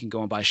enough money can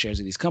go and buy shares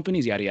of these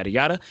companies, yada, yada,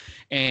 yada.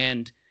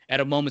 And at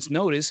a moment's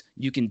notice,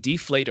 you can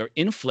deflate or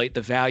inflate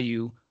the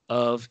value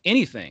of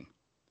anything.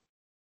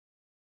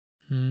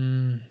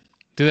 Dude,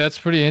 that's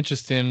pretty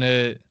interesting.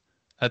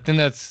 I think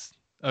that's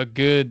a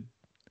good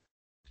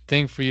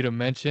thing for you to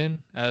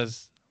mention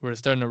as we're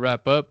starting to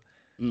wrap up,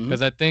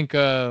 because I think,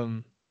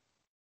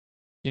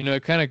 you know,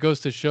 it kind of goes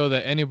to show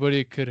that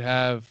anybody could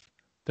have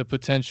the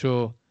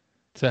potential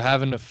to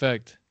have an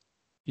effect,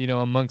 you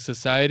know, amongst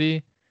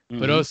society,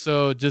 but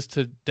also just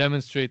to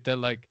demonstrate that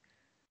like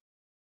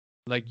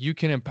you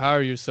can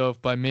empower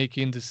yourself by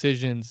making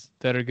decisions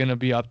that are going to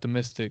be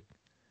optimistic.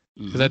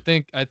 Because I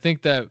think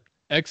that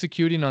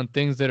executing on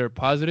things that are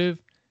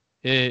positive,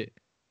 it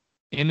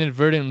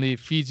inadvertently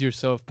feeds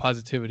yourself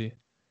positivity.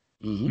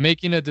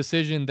 Making a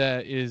decision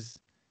that is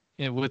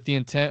with the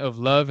intent of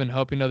love and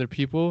helping other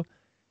people,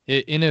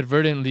 it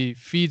inadvertently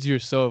feeds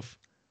yourself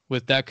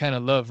with that kind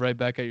of love right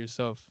back at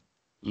yourself.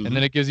 And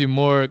then it gives you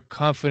more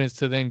confidence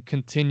to then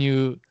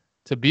continue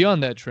to be on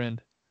that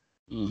trend,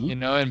 you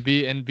know, and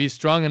be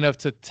strong enough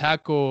to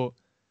tackle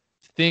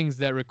things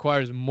that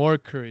requires more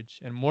courage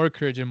and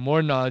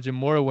more knowledge and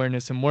more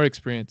awareness and more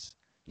experience,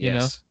 you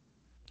know?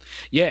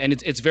 Yeah, and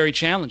it's very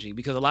challenging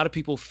because a lot of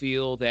people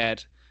feel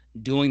that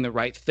doing the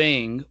right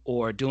thing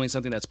or doing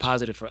something that's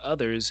positive for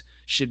others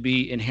should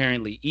be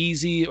inherently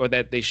easy, or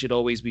that they should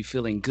always be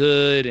feeling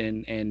good.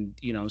 And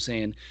you know what I'm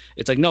saying,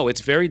 it's like, no,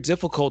 it's very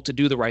difficult to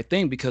do the right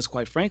thing because,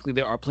 quite frankly,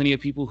 there are plenty of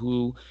people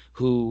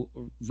who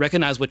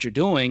recognize what you're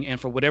doing,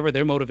 and for whatever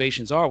their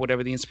motivations are,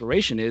 whatever the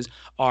inspiration is,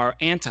 are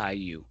anti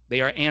you.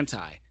 They are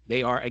anti.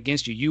 They are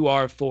against you. You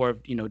are for,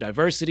 you know,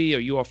 diversity, or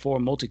you are for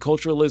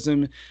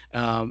multiculturalism,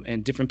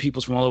 and different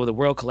peoples from all over the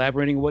world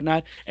collaborating and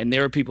whatnot. And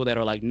there are people that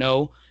are like,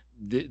 no,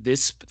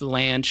 this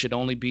land should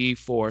only be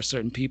for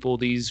certain people.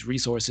 These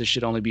resources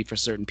should only be for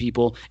certain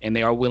people, and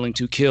they are willing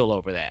to kill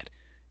over that.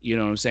 You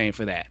know what I'm saying,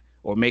 for that,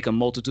 or make a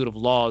multitude of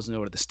laws in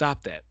order to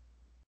stop that.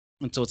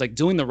 And so it's like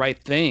doing the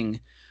right thing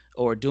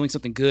or doing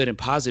something good and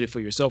positive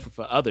for yourself or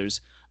for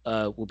others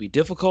will be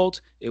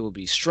difficult. It will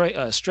be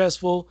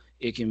stressful.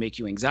 It can make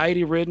you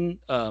anxiety ridden.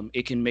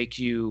 It can make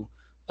you,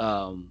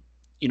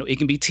 you know, it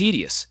can be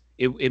tedious.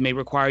 It may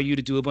require you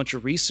to do a bunch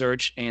of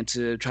research and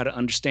to try to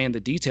understand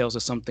the details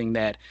of something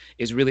that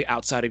is really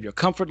outside of your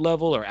comfort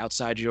level or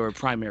outside your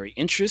primary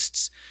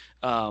interests.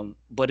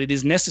 But it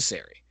is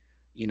necessary.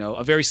 You know,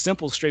 a very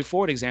simple,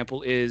 straightforward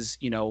example is,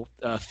 you know,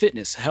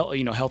 fitness, health,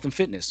 you know, health and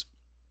fitness.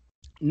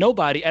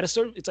 Nobody at a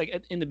certain, it's like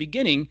in the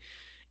beginning,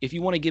 if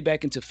you want to get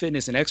back into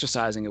fitness and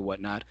exercising and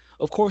whatnot,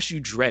 of course you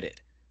dread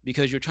it,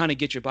 because you're trying to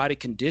get your body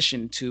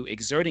conditioned to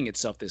exerting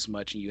itself this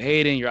much, and you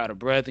hate it, and you're out of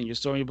breath, and you're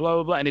sore, and blah,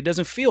 blah, blah, and it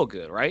doesn't feel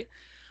good, right?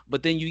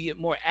 But then you get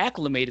more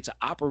acclimated to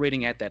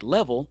operating at that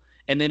level,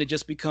 and then it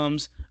just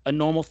becomes a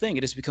normal thing.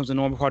 It just becomes a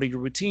normal part of your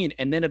routine.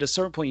 And then at a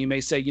certain point, you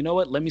may say, you know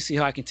what, let me see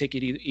how I can take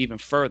it even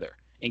further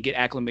and get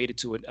acclimated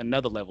to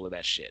another level of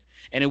that shit.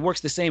 And it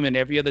works the same in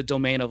every other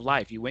domain of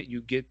life.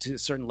 You get to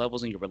certain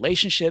levels in your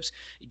relationships,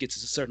 you get to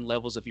certain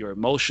levels of your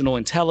emotional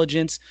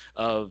intelligence,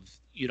 of,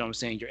 you know what I'm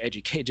saying, your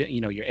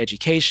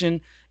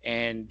education,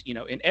 and, you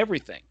know, in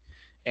everything.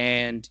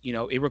 And, you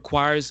know, it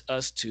requires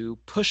us to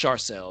push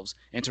ourselves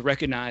and to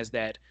recognize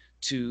that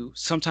to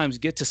sometimes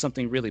get to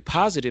something really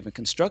positive and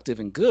constructive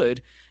and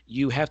good,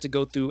 you have to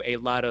go through a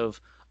lot of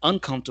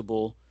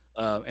uncomfortable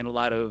and a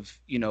lot of,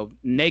 you know,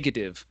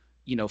 negative,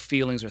 you know,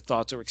 feelings or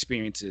thoughts or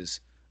experiences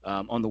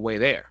on the way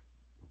there.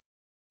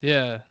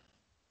 Yeah.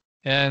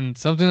 And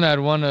something that I'd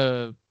want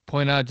to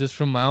point out just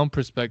from my own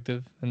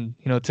perspective, and,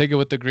 you know, take it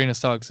with a grain of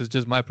salt, 'cause it's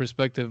just my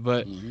perspective,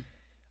 but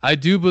I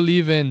do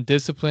believe in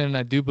discipline, and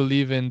I do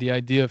believe in the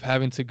idea of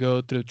having to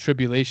go through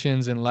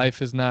tribulations, and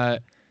life is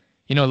not,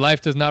 you know,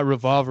 life does not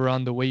revolve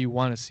around the way you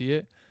want to see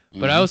it.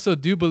 But I also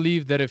do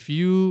believe that if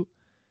you,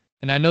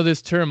 and I know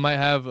this term might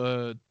have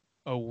a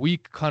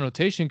weak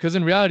connotation, because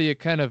in reality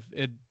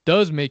it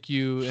does make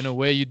you, in a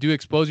way, you do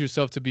expose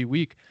yourself to be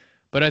weak.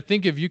 But I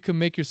think if you could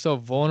make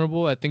yourself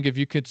vulnerable, I think if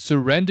you could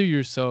surrender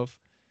yourself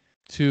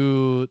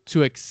to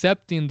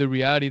accepting the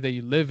reality that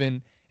you live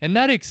in, and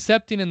not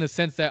accepting in the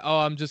sense that, oh,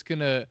 I'm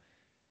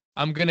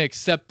gonna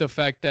accept the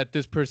fact that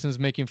this person's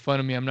making fun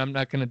of me, I'm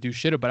not gonna do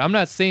shit about it. I'm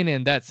not saying it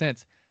in that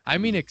sense. I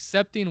mean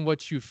accepting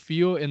what you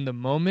feel in the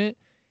moment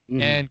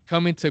and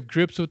coming to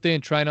grips with it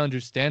and trying to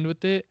understand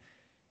with it,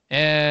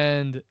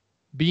 and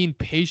being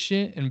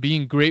patient and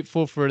being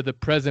grateful for the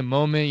present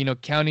moment, you know,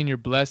 counting your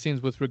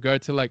blessings with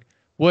regard to, like,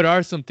 what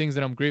are some things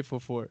that I'm grateful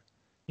for?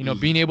 You know,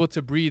 being able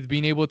to breathe,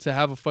 being able to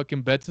have a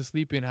fucking bed to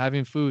sleep in,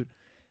 having food.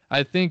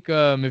 I think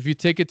if you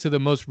take it to the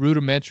most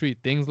rudimentary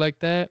things like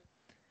that,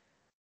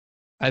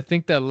 I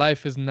think that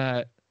life is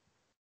not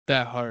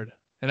that hard.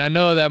 And I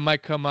know that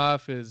might come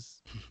off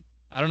as,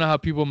 I don't know how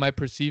people might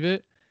perceive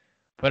it,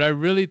 but I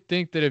really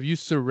think that if you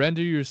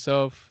surrender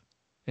yourself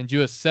and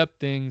you accept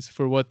things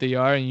for what they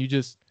are and you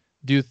just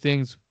do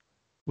things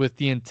with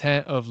the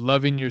intent of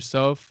loving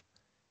yourself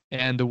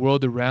and the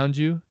world around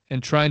you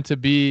and trying to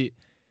be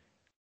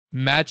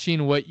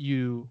matching what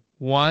you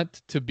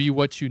want to be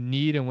what you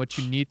need and what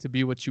you need to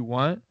be what you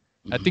want.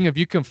 I think if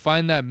you can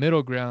find that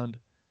middle ground,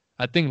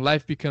 I think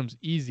life becomes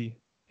easy.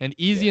 And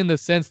easy in the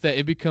sense that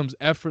it becomes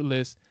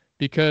effortless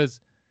because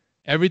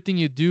everything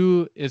you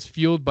do is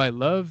fueled by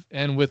love.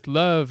 And with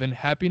love and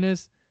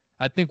happiness,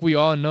 I think we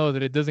all know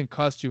that it doesn't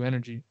cost you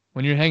energy.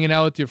 When you're hanging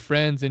out with your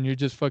friends and you're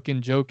just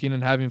fucking joking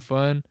and having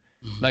fun,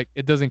 like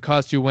it doesn't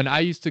cost you. When I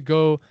used to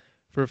go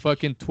for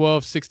fucking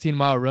 12,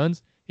 16-mile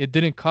runs, it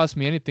didn't cost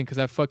me anything because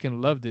I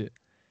fucking loved it.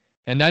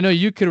 And I know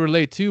you could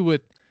relate too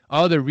with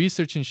all the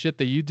research and shit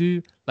that you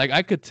do. Like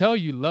I could tell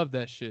you love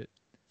that shit.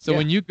 So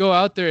when you go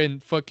out there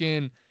and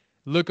fucking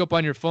look up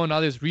on your phone all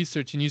this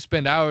research and you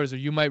spend hours, or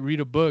you might read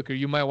a book, or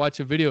you might watch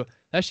a video,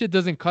 that shit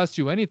doesn't cost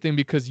you anything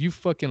because you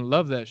fucking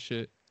love that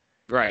shit.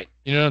 Right.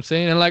 You know what I'm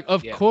saying? And like,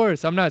 of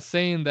course, I'm not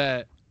saying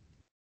that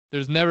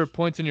there's never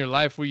points in your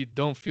life where you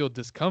don't feel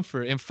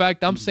discomfort. In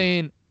fact, I'm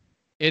saying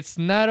it's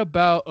not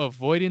about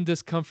avoiding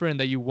discomfort and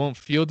that you won't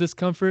feel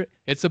discomfort.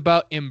 It's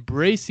about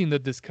embracing the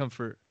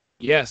discomfort.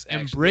 Yes.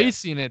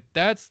 Embracing it.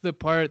 That's the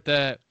part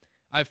that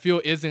I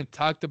feel isn't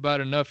talked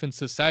about enough in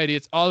society.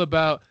 It's all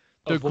about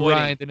the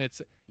grind, and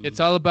it's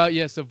all about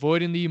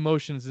avoiding the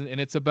emotions,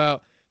 and it's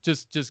about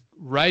just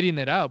writing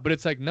it out. But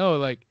it's like, no,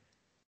 like,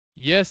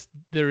 yes,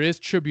 there is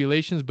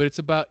tribulations, but it's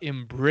about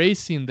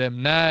embracing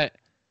them, not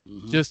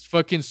just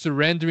fucking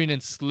surrendering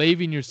and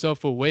slaving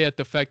yourself away at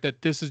the fact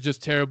that this is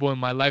just terrible and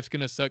my life's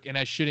gonna suck and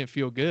I shouldn't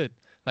feel good.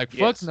 Like,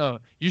 fuck no,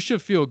 you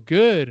should feel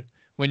good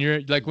when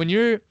you're like when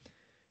you're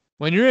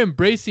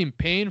embracing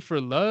pain for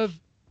love.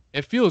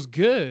 It feels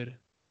good.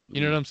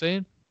 You know what I'm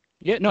saying?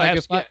 Yeah, no,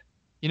 like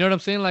you know what I'm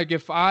saying? Like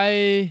if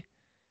I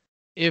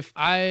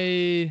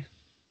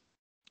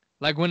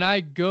like when I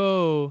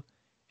go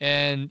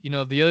and, you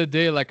know, the other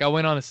day, like I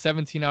went on a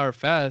 17-hour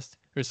fast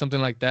or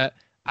something like that,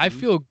 I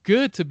feel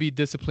good to be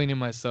disciplining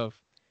myself.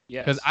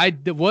 Yes. Because I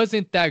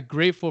wasn't that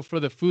grateful for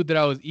the food that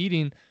I was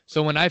eating.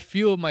 So when I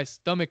feel my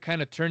stomach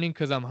kind of turning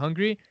because I'm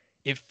hungry,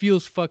 it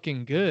feels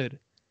fucking good.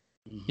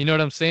 You know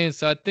what I'm saying?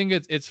 So I think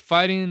it's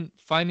finding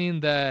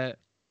that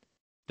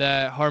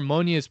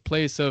harmonious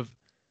place of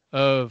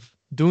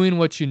doing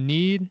what you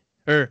need,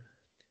 or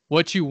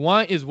what you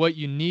want is what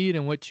you need,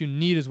 and what you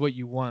need is what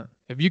you want.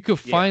 If you could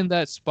find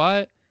that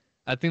spot,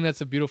 I think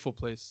that's a beautiful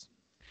place.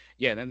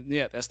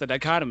 That's the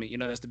dichotomy. You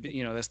know, that's it.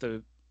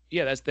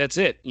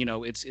 You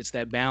know, it's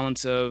that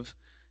balance of,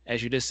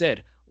 as you just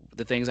said,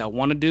 the things I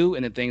want to do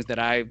and the things that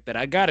I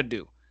gotta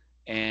do.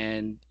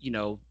 And, you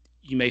know,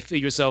 you may feel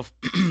yourself,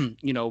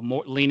 you know,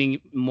 more leaning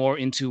more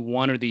into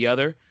one or the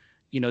other,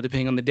 you know,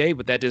 depending on the day.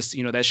 But that just,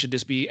 you know, that should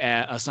just be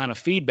a sign of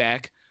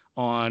feedback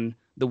on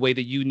the way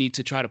that you need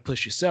to try to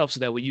push yourself, so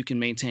that way you can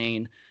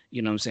maintain,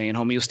 you know what I'm saying,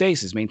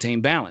 homeostasis,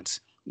 maintain balance,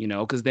 you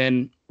know, because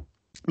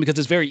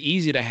it's very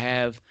easy to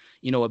have,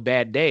 you know, a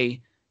bad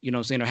day, you know what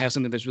I'm saying, or have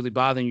something that's really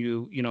bothering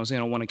you, you know what I'm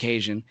saying, on one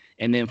occasion,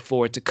 and then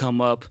for it to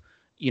come up,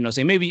 you know,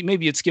 say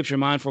maybe it skips your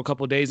mind for a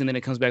couple of days and then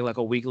it comes back like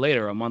a week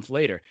later or a month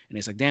later. And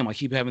it's like, damn, I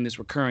keep having this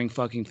recurring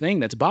fucking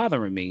thing that's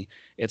bothering me.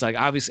 It's like,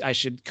 obviously I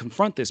should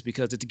confront this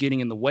because it's getting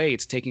in the way.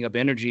 It's taking up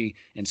energy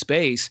and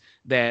space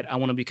that I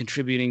want to be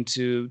contributing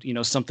to, you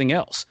know, something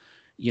else.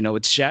 You know,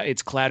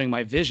 it's clouding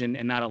my vision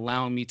and not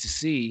allowing me to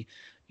see,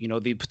 you know,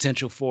 the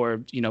potential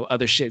for, you know,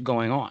 other shit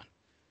going on,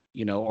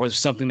 you know, or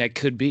something that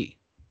could be,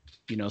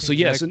 you know. So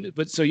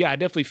exactly. I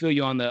definitely feel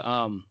you on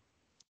the,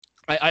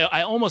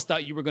 I almost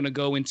thought you were going to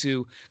go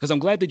into, because I'm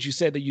glad that you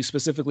said that you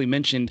specifically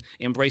mentioned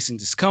embracing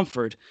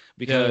discomfort,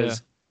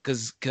 because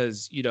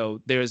you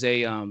know, there's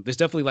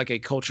definitely like a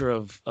culture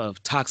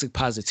of toxic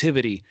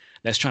positivity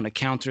that's trying to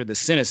counter the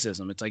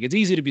cynicism. It's like, it's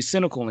easy to be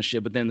cynical and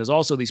shit, but then there's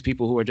also these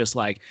people who are just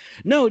like,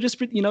 no, just,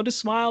 you know, just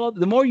smile.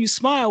 The more you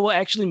smile will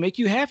actually make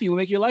you happy, will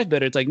make your life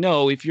better. It's like,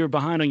 no, if you're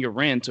behind on your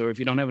rent, or if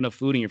you don't have enough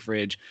food in your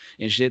fridge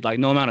and shit, like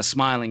no amount of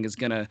smiling is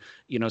gonna,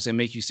 you know, say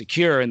make you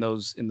secure in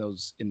those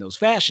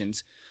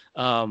fashions.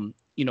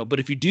 You know, but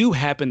if you do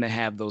happen to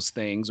have those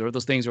things, or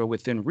those things are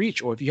within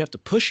reach, or if you have to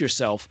push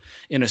yourself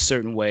in a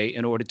certain way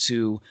in order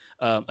to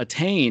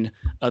attain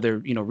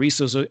other, you know,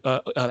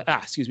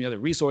 other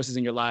resources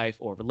in your life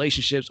or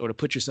relationships, or to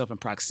put yourself in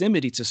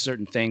proximity to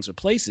certain things or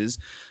places,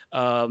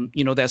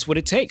 you know, that's what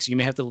it takes. You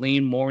may have to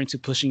lean more into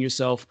pushing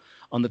yourself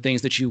on the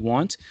things that you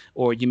want,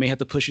 or you may have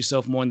to push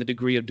yourself more in the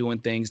degree of doing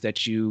things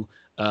that you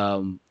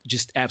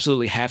just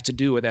absolutely have to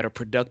do, or that are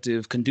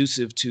productive,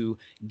 conducive to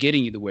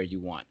getting you to where you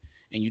want.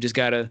 And you just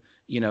gotta,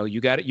 you know, you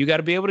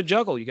gotta be able to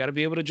juggle. You gotta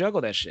be able to juggle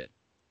that shit.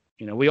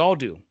 You know, we all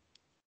do.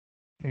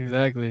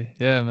 Exactly.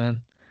 Yeah,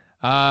 man.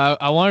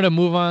 I wanted to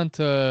move on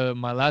to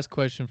my last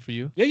question for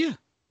you. Yeah.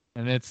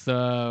 And it's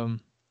the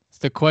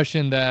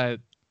question that,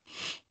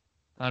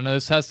 I don't know,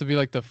 this has to be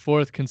like the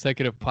 4th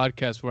consecutive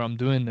podcast where I'm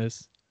doing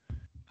this.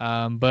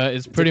 But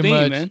it's pretty theme,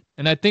 much, man.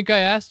 and I think I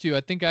actually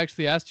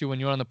asked you when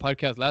you were on the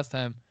podcast last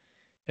time,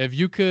 if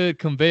you could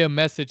convey a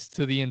message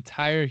to the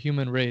entire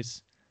human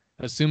race,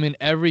 assuming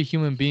every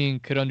human being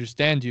could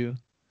understand you,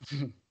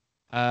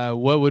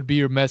 what would be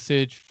your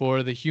message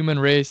for the human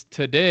race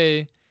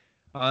today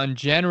on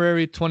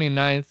January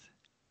 29th,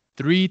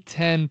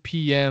 3:10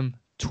 p.m.,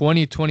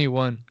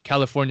 2021,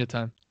 California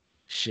time?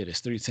 Shit,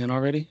 it's 3:10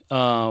 already.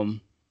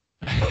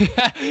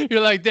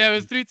 You're like, damn,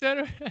 it's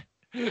 3:10.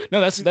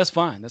 No, that's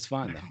fine. That's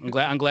fine though.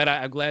 I'm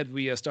glad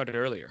we started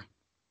earlier.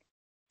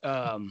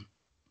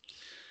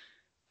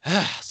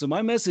 So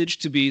my message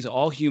to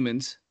all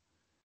humans,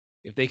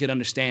 if they could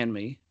understand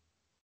me,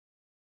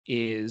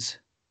 is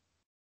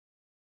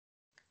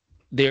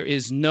there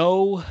is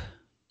no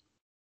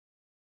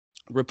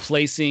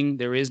replacing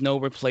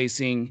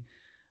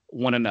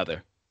one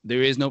another.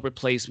 There is no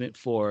replacement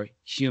for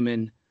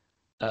human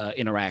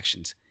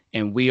interactions,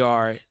 and we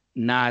are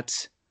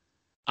not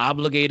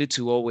obligated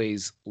to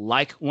always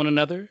like one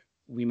another.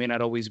 We may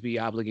not always be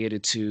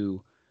obligated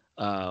to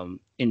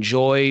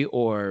enjoy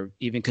or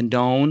even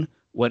condone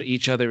what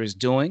each other is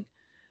doing,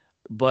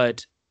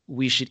 but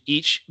we should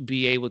each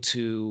be able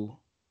to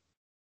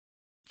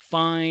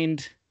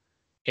find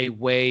a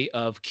way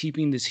of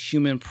keeping this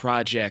human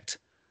project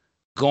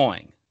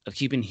going, of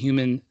keeping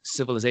human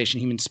civilization,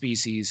 human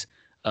species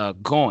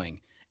going.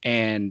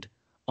 And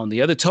on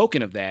the other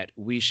token of that,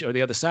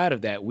 the other side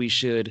of that, we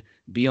should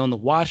be on the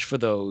watch for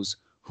those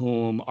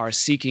whom are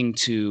seeking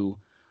to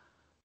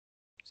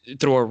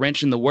throw a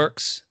wrench in the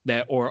works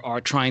or are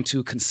trying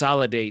to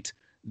consolidate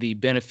the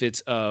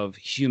benefits of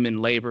human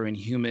labor and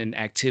human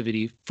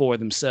activity for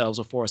themselves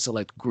or for a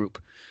select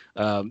group.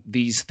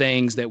 These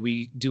things that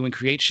we do and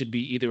create should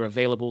be either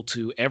available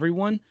to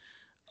everyone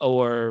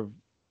or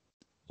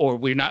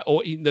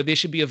they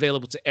should be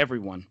available to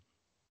everyone,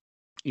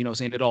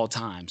 saying at all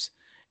times.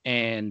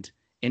 And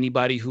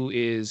anybody who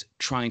is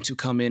trying to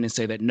come in and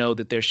say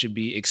that there should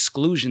be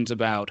exclusions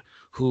about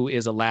who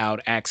is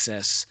allowed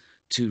access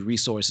to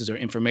resources or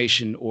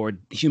information or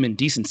human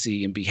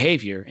decency and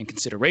behavior and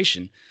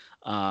consideration,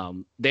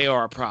 they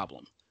are a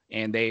problem,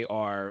 and they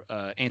are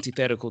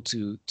antithetical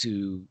to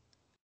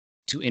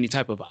any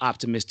type of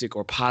optimistic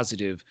or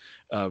positive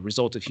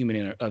result of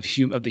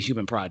the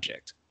human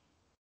project.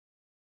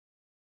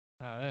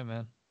 All right,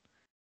 man.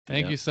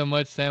 Thank you so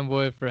much,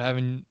 Samboi,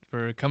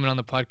 for coming on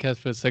the podcast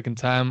for the second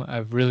time.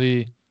 I've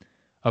really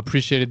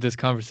appreciated this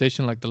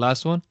conversation, like the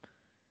last one,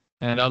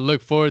 and I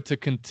look forward to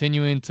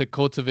continuing to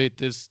cultivate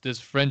this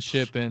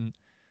friendship, and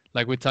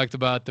like we talked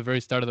about at the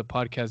very start of the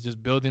podcast,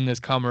 just building this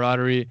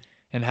camaraderie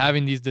and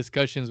having these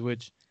discussions,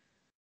 which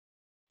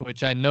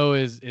I know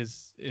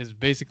is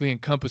basically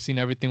encompassing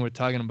everything we're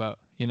talking about.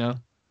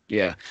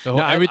 Yeah.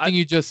 Everything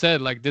you just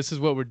said, like, this is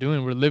what we're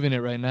doing. We're living it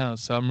right now.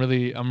 So I'm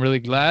really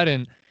glad.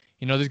 And,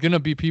 there's going to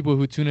be people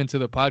who tune into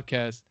the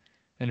podcast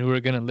and who are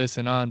going to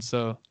listen on.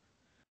 So,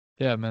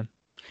 yeah, man.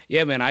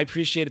 Yeah, man, I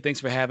appreciate it. Thanks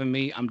for having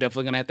me. I'm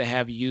definitely going to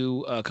have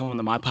you come on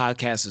to my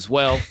podcast as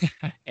well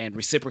and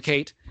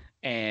reciprocate.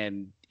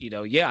 And,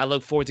 I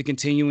look forward to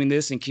continuing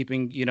this and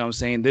keeping,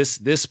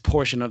 this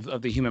portion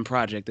of the human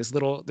project, this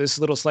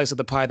little slice of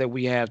the pie that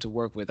we have to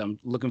work with. I'm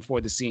looking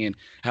forward to seeing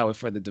how it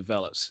further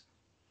develops.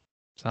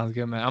 Sounds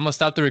good, man. I'm going to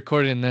stop the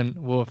recording and then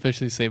we'll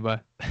officially say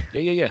bye.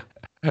 Yeah.